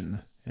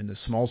legend in the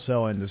small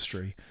cell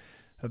industry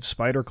of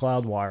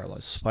SpiderCloud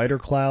Wireless,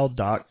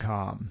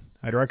 spidercloud.com.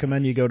 I'd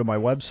recommend you go to my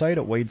website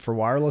at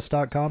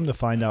wadeforwireless.com to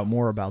find out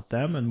more about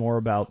them and more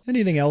about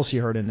anything else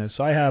you heard in this.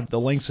 I have the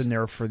links in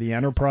there for the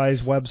Enterprise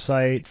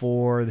website,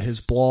 for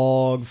his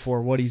blog,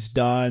 for what he's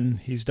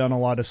done. He's done a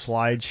lot of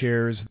slide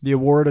shares. The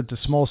award at the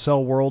Small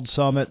Cell World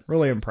Summit,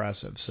 really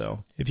impressive.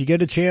 So if you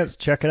get a chance,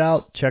 check it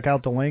out. Check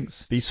out the links.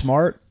 Be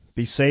smart,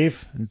 be safe,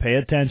 and pay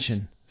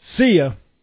attention. See ya!